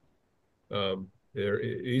sense.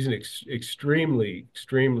 He's an extremely,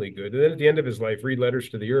 extremely good. And then at the end of his life, read Letters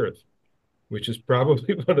to the Earth, which is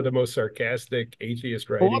probably one of the most sarcastic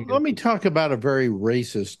atheist writing. Well, let me talk about a very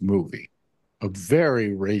racist movie. A very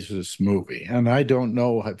racist movie. And I don't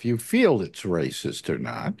know if you feel it's racist or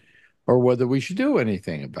not, or whether we should do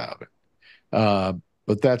anything about it.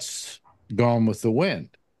 But that's Gone with the Wind.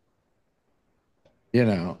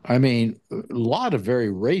 I mean, a lot of very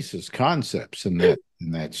racist concepts in that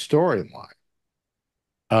storyline.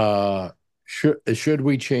 Should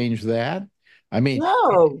we change that? I mean,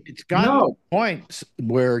 no, it's gotten to a point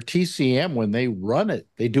where TCM, when they run it,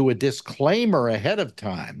 they do a disclaimer ahead of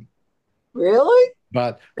time. Really?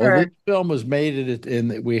 But this film was made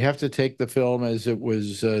we have to take the film as it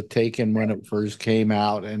was taken when it first came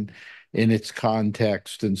out, and in its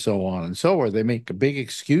context and so on and so forth. They make a big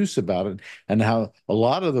excuse about it and how a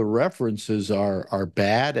lot of the references are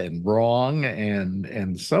bad and wrong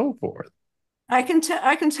and so forth. I can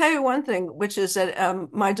tell you one thing, which is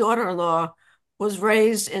that my daughter-in-law was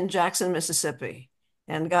raised in Jackson, Mississippi,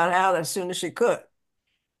 and got out as soon as she could.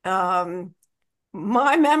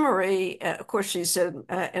 My memory, of course, she's in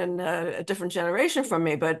a different generation from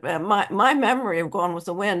me, but my memory of Gone with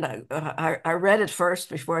the Wind, I read it first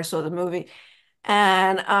before I saw the movie,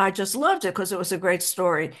 and I just loved it because it was a great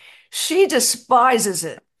story. She despises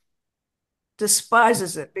it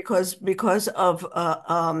because of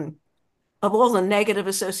all the negative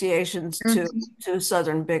associations to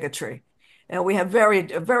Southern bigotry. And we have very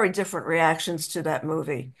different reactions to that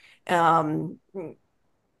movie.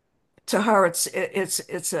 To her, it's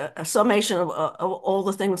a summation of all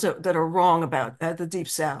the things that are wrong about the Deep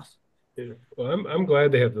South. Yeah. Well, I'm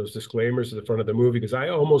glad they have those disclaimers at the front of the movie, because I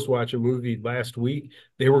almost watched a movie last week.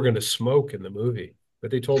 They were going to smoke in the movie,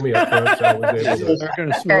 but they told me up front, so I was able to. They're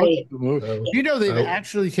going to smoke in the movie. You know, they've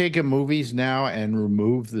actually taken movies now and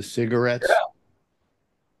removed the cigarettes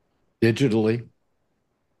digitally.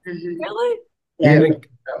 Really? Yeah.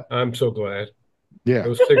 I'm so glad. Yeah.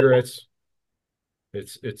 Those cigarettes.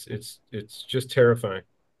 It's just terrifying.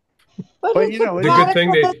 But you know, the good thing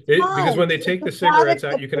because when they take the cigarettes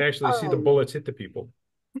out, you can actually see the bullets hit the people,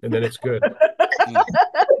 and then it's good.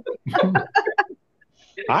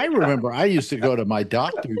 I remember I used to go to my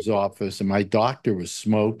doctor's office, and my doctor was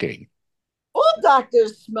smoking. All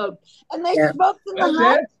doctors smoke, and they smoked in the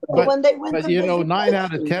hospital when they went to you know, 9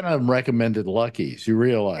 out of 10 of them recommended Luckies. You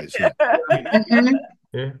realize that?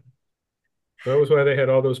 Yeah. That was why they had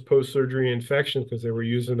all those post-surgery infections, because they were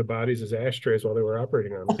using the bodies as ashtrays while they were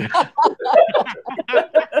operating on them.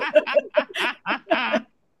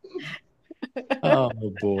 Oh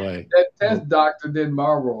boy! That test doctor did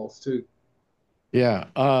Marlboros too. Yeah,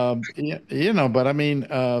 you know, but I mean,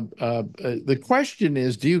 the question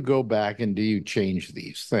is, do you go back and do you change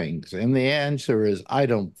these things? And the answer is, I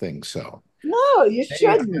don't think so. No, you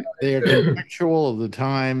shouldn't. They are contextual of the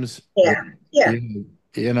times. Yeah.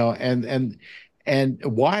 You know, and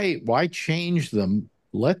why change them?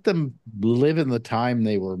 Let them live in the time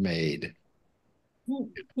they were made.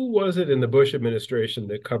 Who was it in the Bush administration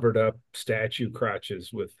that covered up statue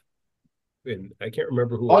crotches with? And I can't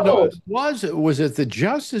remember who it was. It was at the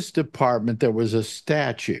Justice Department. There was a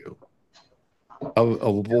statue of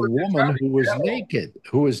a woman who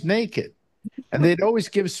was naked, and they'd always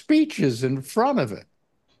give speeches in front of it.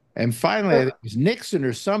 And finally, it was Nixon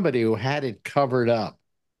or somebody who had it covered up.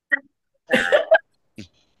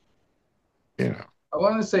 You know, I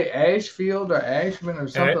want to say Ashfield or Ashman or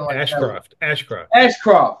something like Ashcroft. that.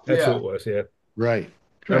 Ashcroft. That's who it was. Yeah. Right.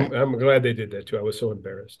 I'm glad they did that too. I was so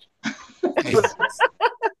embarrassed.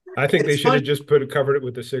 I think they should have just covered it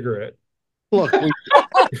with a cigarette. Look, the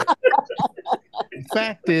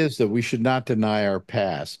fact is that we should not deny our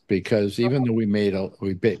past, because even though we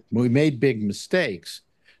made big mistakes,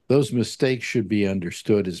 those mistakes should be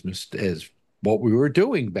understood as what we were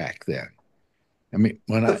doing back then. I mean,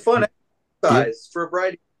 when it's a fun exercise for a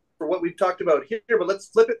variety for what we've talked about here, but let's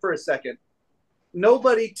flip it for a second.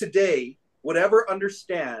 Nobody today would ever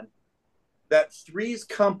understand that Three's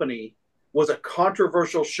Company was a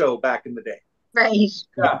controversial show back in the day. Right.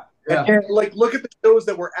 Yeah. And, like, look at the shows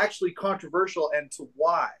that were actually controversial and to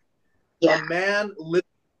why. Yeah. A man living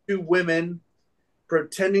with 2 women,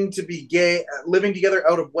 pretending to be gay, living together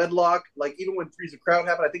out of wedlock. Like, even when Three's a Crowd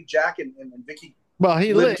happened, I think Jack and Vicky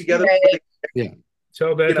lived together. Right. Yeah.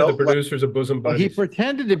 Tell that to the producers of Bosom Buddies. He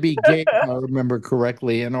pretended to be gay, if I remember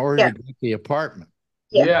correctly, in order to get the apartment.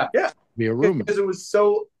 Yeah. Be a roommate. Because it was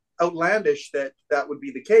so outlandish that would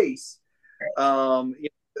be the case.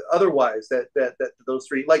 Otherwise, that those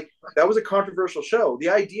 3, like, that was a controversial show. The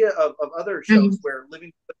idea of other shows where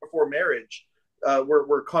living before marriage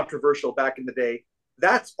were controversial back in the day,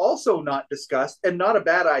 that's also not discussed, and not a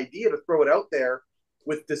bad idea to throw it out there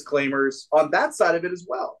with disclaimers on that side of it as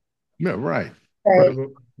well. Yeah, right.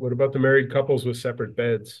 What about the married couples with separate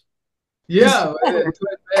beds? Yeah.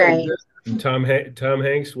 Right. And Tom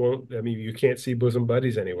Hanks won't. I mean, you can't see Bosom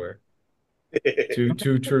Buddies anywhere. Two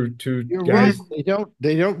You're guys. Right.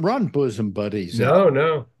 They don't run Bosom Buddies.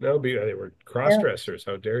 No. They were cross dressers.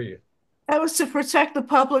 How dare you? That was to protect the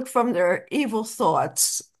public from their evil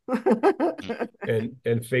thoughts.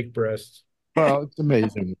 and fake breasts. Well, it's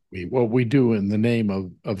amazing what we do in the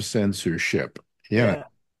name of censorship. Yeah.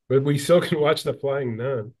 But we still can watch The Flying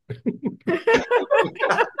Nun.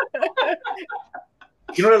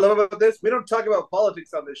 You know what I love about this? We don't talk about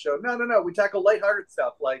politics on this show. No. We tackle lighthearted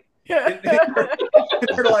stuff like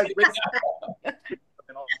internalized racism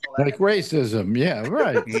and all Like racism. Yeah,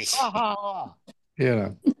 right. It's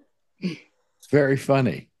very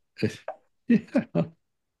funny. Yeah.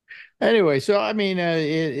 Anyway, so I mean,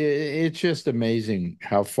 it's just amazing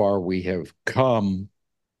how far we have come.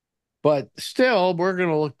 But still, we're going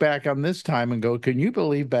to look back on this time and go, can you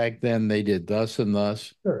believe back then they did thus and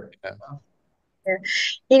thus? Sure.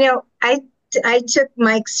 Yeah. I took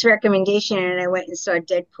Mike's recommendation and I went and saw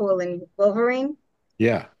Deadpool and Wolverine.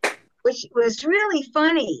 Yeah. Which was really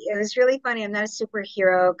funny. It was really funny. I'm not a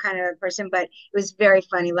superhero kind of person, but it was very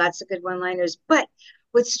funny. Lots of good one-liners. But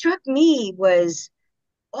what struck me was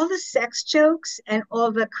all the sex jokes and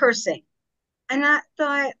all the cursing. And I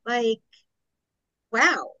thought, like,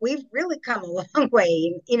 wow, we've really come a long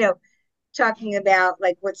way, talking about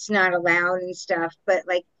like what's not allowed and stuff. But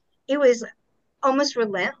like, it was almost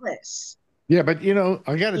relentless. Yeah, but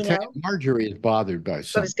I got to tell you, Marjorie is bothered by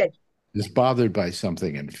something. It was good. Is bothered by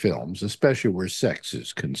something in films, especially where sex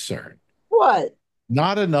is concerned. What?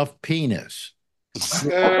 Not enough penis.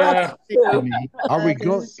 That's true. Are we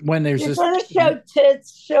going when there's You're this? going to show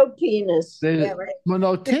tits, show penis. Yeah, right. Well,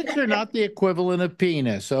 no, tits are not the equivalent of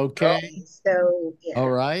penis. Okay. So yeah.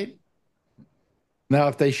 All right. Now,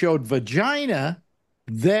 if they showed vagina,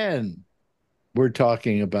 then we're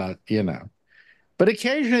talking about, But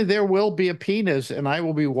occasionally there will be a penis, and I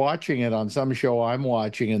will be watching it on some show I'm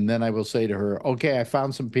watching, and then I will say to her, "Okay, I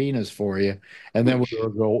found some penis for you," and then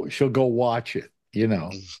she'll go watch it.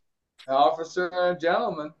 An Officer and a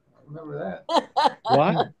Gentleman. I remember that.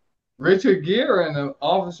 What? Richard Gere and An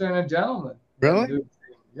Officer and a Gentleman. Really?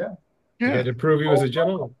 Yeah. He had to prove he was a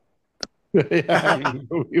gentleman. Yeah,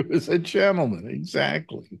 he was a gentleman,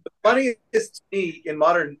 exactly. Funniest to me in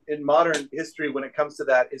modern history when it comes to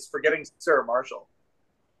that is Forgetting Sarah Marshall.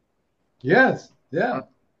 Yes, yeah.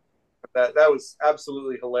 That was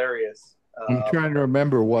absolutely hilarious. I'm trying to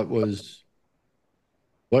remember what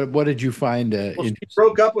did you find? She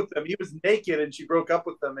broke up with him. He was naked, and she broke up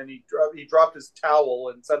with him, and he dropped his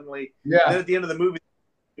towel, and suddenly, and then at the end of the movie,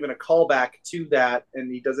 even a callback to that, and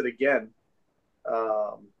he does it again.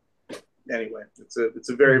 Anyway, it's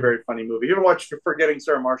a very, very funny movie. If you ever watch Forgetting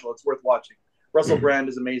Sarah Marshall, it's worth watching. Russell Brand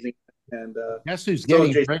is amazing, and guess who's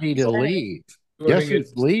getting ready to leave? Guess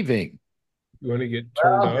who's leaving? You want to get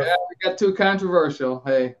turned off? Yeah, we got too controversial.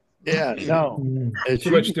 Hey. Yeah, no.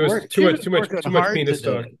 Too much penis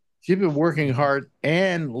talk. She's been working hard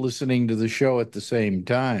and listening to the show at the same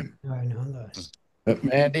time. I know that. But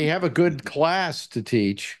Mandy, have a good class to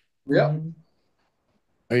teach. Yeah.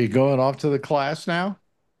 Are you going off to the class now?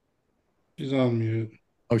 She's on mute.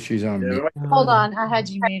 Oh, she's on mute. Hold on, I had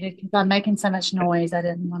you muted because I'm making so much noise. I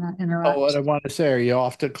didn't want to interrupt. Oh, what I want to say, are you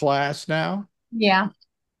off to class now? Yeah.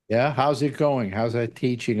 Yeah. How's it going? How's that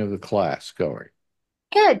teaching of the class going?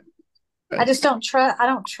 Good. I just don't trust. I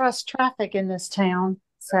don't trust traffic in this town,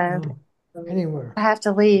 so anywhere I have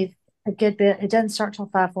to leave a good bit. It doesn't start till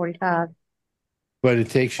 5:45. But it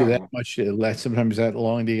takes you that much, sometimes that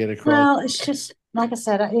long to get across. Well, it's just like I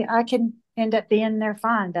said. I can end up being there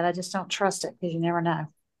fine, but I just don't trust it because you never know.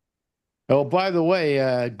 Oh, by the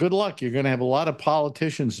way, good luck. You're going to have a lot of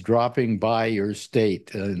politicians dropping by your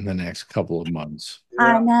state in the next couple of months.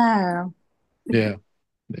 I know. Yeah.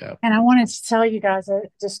 Yeah. And I wanted to tell you guys a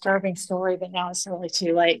disturbing story, but now it's really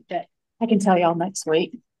too late. But I can tell y'all next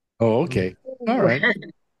week. Oh, okay. All right.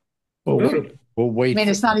 We'll wait. I mean,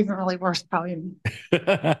 it's not even really worth probably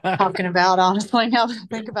talking about, honestly. Now that I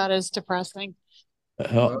think about it, it's depressing.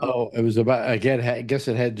 It was about, again, I guess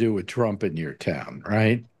it had to do with Trump in your town,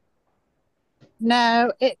 right?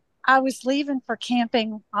 No, I was leaving for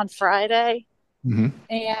camping on Friday,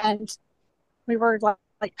 and we were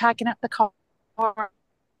like packing up the car.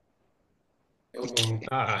 Oh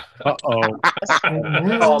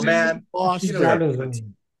man,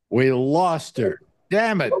 we lost her.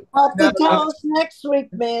 Damn it! I'll have to tell us next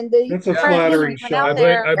week, Mandy. That's a flattering shot.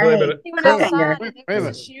 I blame it. He went outside and it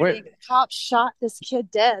was a shooting. The cops shot this kid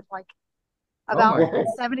dead, like about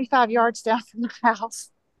 75 yards down from the house.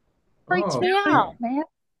 Freaked me out, man.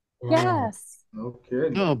 Yes. No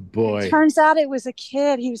kidding. Oh boy. It turns out it was a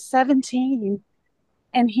kid. He was 17,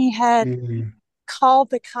 and he had called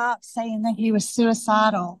the cops saying that he was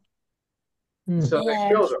suicidal. So they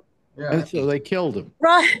killed him. Yeah. And so they killed him.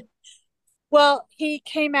 Right. Well, he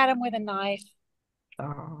came at him with a knife.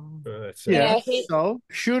 So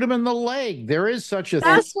shoot him in the leg. There is such a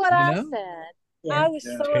thing. That's what I said. Yeah. I was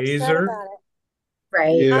so upset about it.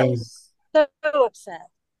 Right. Yeah. I was so upset.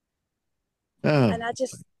 And I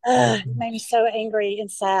just it made me so angry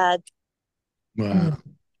and sad. Wow.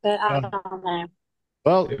 But I don't know.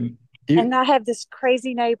 Well, and I have this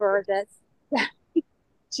crazy neighbor that's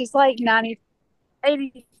she's like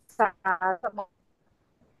 85.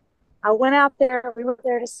 I went out there. We were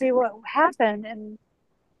there to see what happened, and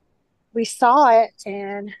we saw it.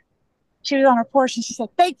 And she was on her porch, and she said,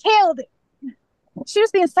 "They killed it." She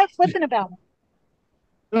was being so flippant about it.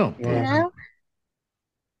 Oh, you know.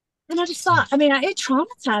 And I just thought, I mean, it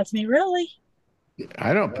traumatized me, really.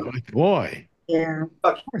 I don't, boy. Yeah.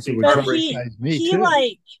 Of course, it would But traumatize me he too.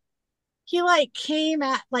 like came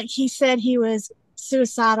at, like, he said he was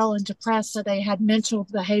suicidal and depressed, so they had mental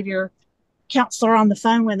behavior counselor on the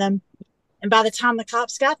phone with him. And by the time the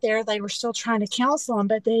cops got there, they were still trying to counsel him,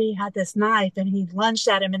 but they had this knife and he lunged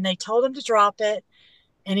at him and they told him to drop it,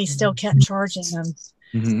 and he still kept charging them.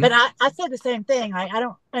 But I said the same thing. I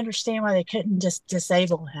don't understand why they couldn't just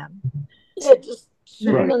disable him. Yeah, just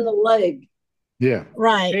shoot him in the leg. Yeah.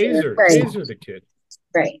 Right. Taser the kid.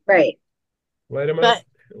 Right. Light him up.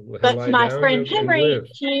 But my friend Henry,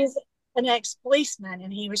 he's an ex-policeman,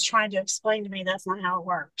 and he was trying to explain to me that's not how it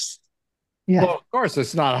works. Yeah. Well, of course,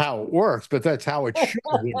 it's not how it works, but that's how it should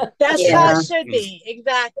be. That's how it should be,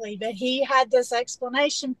 exactly. But he had this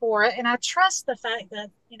explanation for it, and I trust the fact that,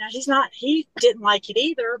 he didn't like it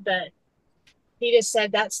either, but he just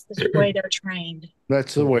said that's the way they're trained.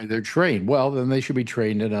 That's the way they're trained. Well, then they should be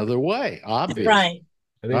trained another way, obviously. Right.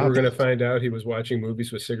 I think we're going to find out he was watching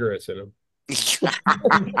movies with cigarettes in them.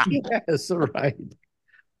 Yes, right.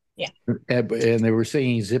 Yeah. And they were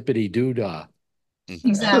singing Zippity Doo Dah.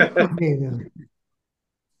 Exactly.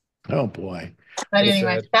 Oh, boy. But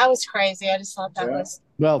anyway, that was crazy. I just thought that was.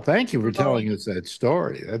 Well, thank you for telling us that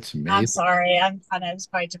story. That's amazing. I'm sorry. I know it's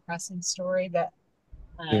quite a depressing story, but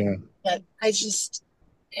but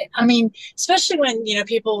I mean, especially when,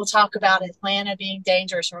 people will talk about Atlanta being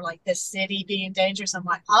dangerous or like this city being dangerous. I'm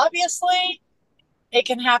like, obviously, it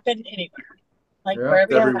can happen anywhere, like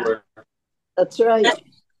wherever everywhere. That's right.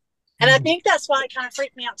 And I think that's why it kind of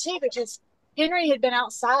freaked me out too, because Henry had been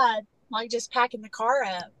outside, like just packing the car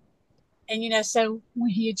up. And, so when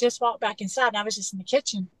he had just walked back inside, and I was just in the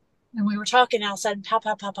kitchen, and we were talking outside, and pow,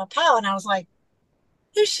 pow, pow, pow, pow. And I was like,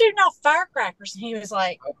 who's shooting off firecrackers? And he was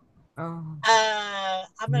like, I'm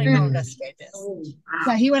going to go investigate this.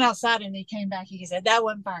 So he went outside and he came back. He said, that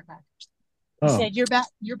wasn't firecrackers. He said, you're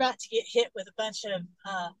about to get hit with a bunch of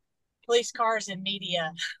police cars and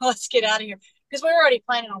media. Let's get out of here. Because we were already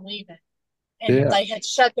planning on leaving. And they had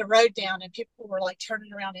shut the road down, and people were like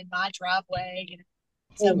turning around in my driveway. And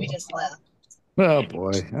so we just left. Oh,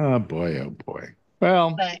 boy. Oh, boy. Oh, boy.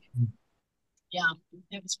 Well, yeah,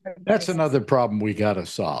 it was pretty that's another problem we got to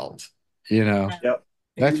solve. Yep.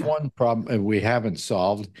 That's one problem we haven't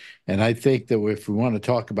solved. And I think that if we want to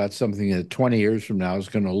talk about something that 20 years from now is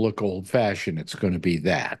going to look old-fashioned, it's going to be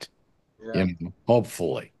that.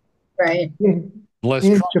 Hopefully. Right. Unless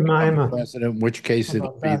Trump becomes president, in which case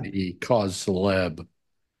it'll be the cause celeb.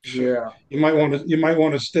 Yeah. You might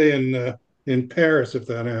want to stay in Paris if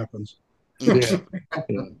that happens. Yeah.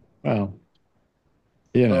 Well,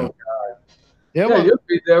 Oh, well, you'll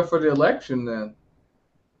be there for the election then.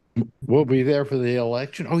 We'll be there for the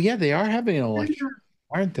election. Oh, yeah, they are having an election,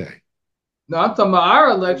 aren't they? No, I'm talking about our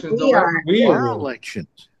elections. Our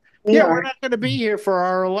elections. We're not going to be here for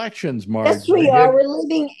our elections, Mark. Yes, we are. We're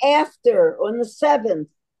leaving after on the 7th.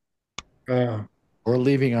 We're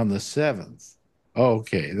leaving on the 7th.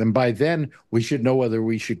 Okay, then by then we should know whether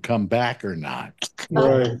we should come back or not.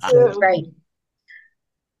 Right.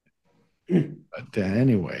 But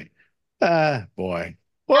anyway, boy.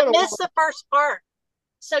 I missed the first part.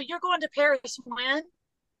 So you're going to Paris when?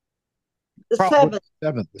 The 7th.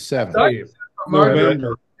 The 7th.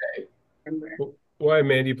 November. Why,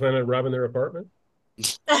 man? Do you plan on robbing their apartment?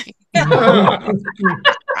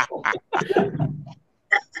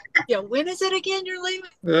 Yeah, when is it again you're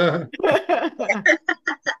leaving?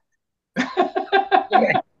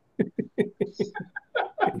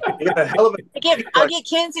 I'll get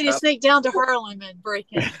Kenzie to sneak down to Harlem and break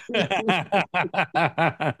in.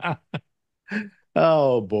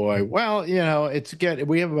 Oh boy. Well,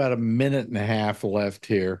 we have about a minute and a half left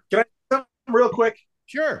here. Can I say something real quick?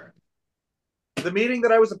 Sure. The meeting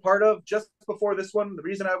that I was a part of just before this one, the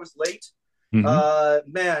reason I was late,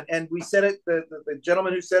 man, and we said it, the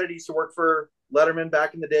gentleman who said it used to work for Letterman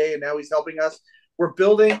back in the day, and now he's helping us. We're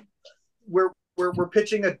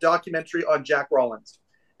pitching a documentary on Jack Rawlins.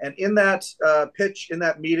 And in that pitch, in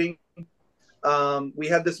that meeting, we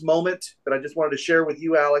had this moment that I just wanted to share with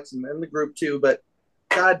you, Alex, and the group too. But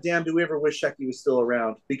goddamn, do we ever wish Shecky was still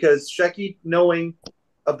around? Because Shecky, knowing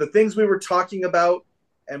of the things we were talking about,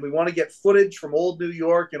 and we want to get footage from old New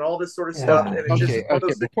York and all this sort of stuff. And it's okay.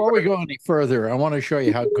 Before we go any further, I want to show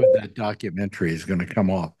you how good that documentary is going to come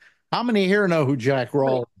off. How many here know who Jack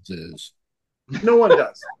Rawlins is? No one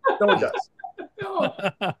does. No one does.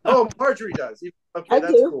 Oh, Marjorie does. Okay,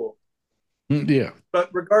 that's cool. Yeah. But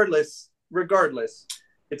regardless,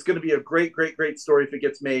 it's going to be a great, great, great story if it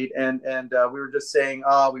gets made. And we were just saying,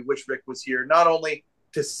 we wish Rick was here, not only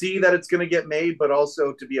to see that it's going to get made, but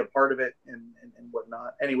also to be a part of it and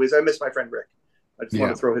whatnot. Anyways, I miss my friend Rick. I just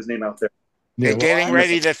want to throw his name out there. They're getting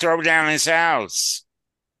ready to throw down his house.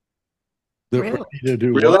 They're ready to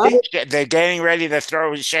do really? What? They're getting ready to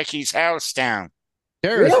throw Shecky's house down.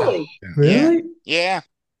 Really? Really? Yeah.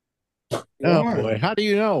 Oh boy, how do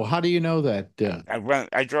you know? How do you know that?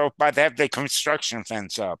 I drove by. They have the construction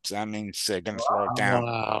fence up, so that means they're going to throw it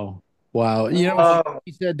down. Wow. You know,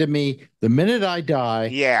 he said to me, the minute I die,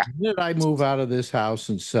 Yeah, the minute I move out of this house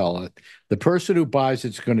and sell it, the person who buys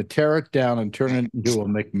it's going to tear it down and turn it into a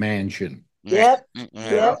McMansion. Yep.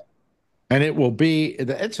 And it will be,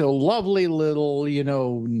 it's a lovely little,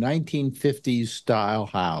 1950s style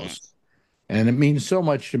house. And it means so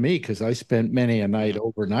much to me because I spent many a night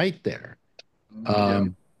overnight there.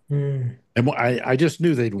 And I just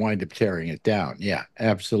knew they'd wind up tearing it down. Yeah,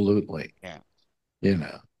 absolutely. Yeah.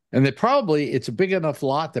 And it's a big enough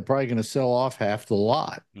lot, they're probably going to sell off half the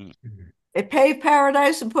lot. They paved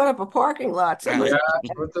paradise and put up a parking lot.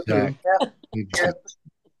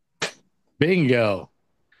 Bingo.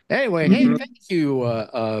 Anyway, hey, thank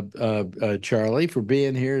you, Charlie, for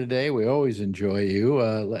being here today. We always enjoy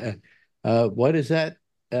you. What is that?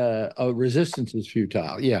 Resistance is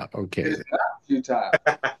futile. Yeah, okay. It's not futile.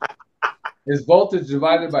 It's voltage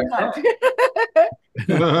divided by current.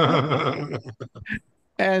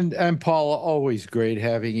 And Paula, always great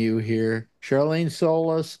having you here. Charlene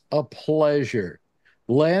Solis, a pleasure.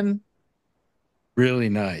 Len, really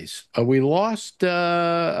nice. We lost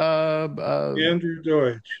Andrew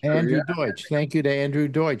Deutsch. Andrew Deutsch. Thank you to Andrew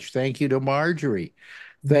Deutsch. Thank you to Marjorie.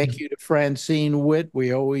 Thank you to Francine Witt.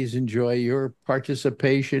 We always enjoy your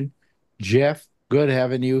participation. Jeff, good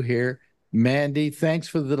having you here. Mandy, thanks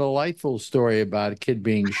for the delightful story about a kid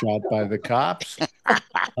being shot by the cops.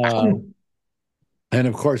 And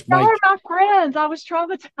of course, Mike. Y'all are my friends. I was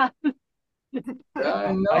traumatized.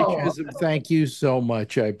 I know. Mike Chisholm, thank you so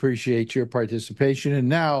much. I appreciate your participation. And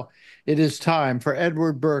now it is time for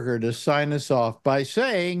Edward Berger to sign us off by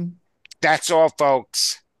saying, that's all,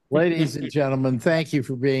 folks. Ladies and gentlemen, thank you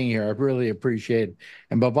for being here. I really appreciate it.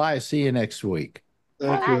 And bye-bye. See you next week.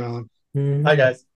 Thank you, Alan. Hi, guys.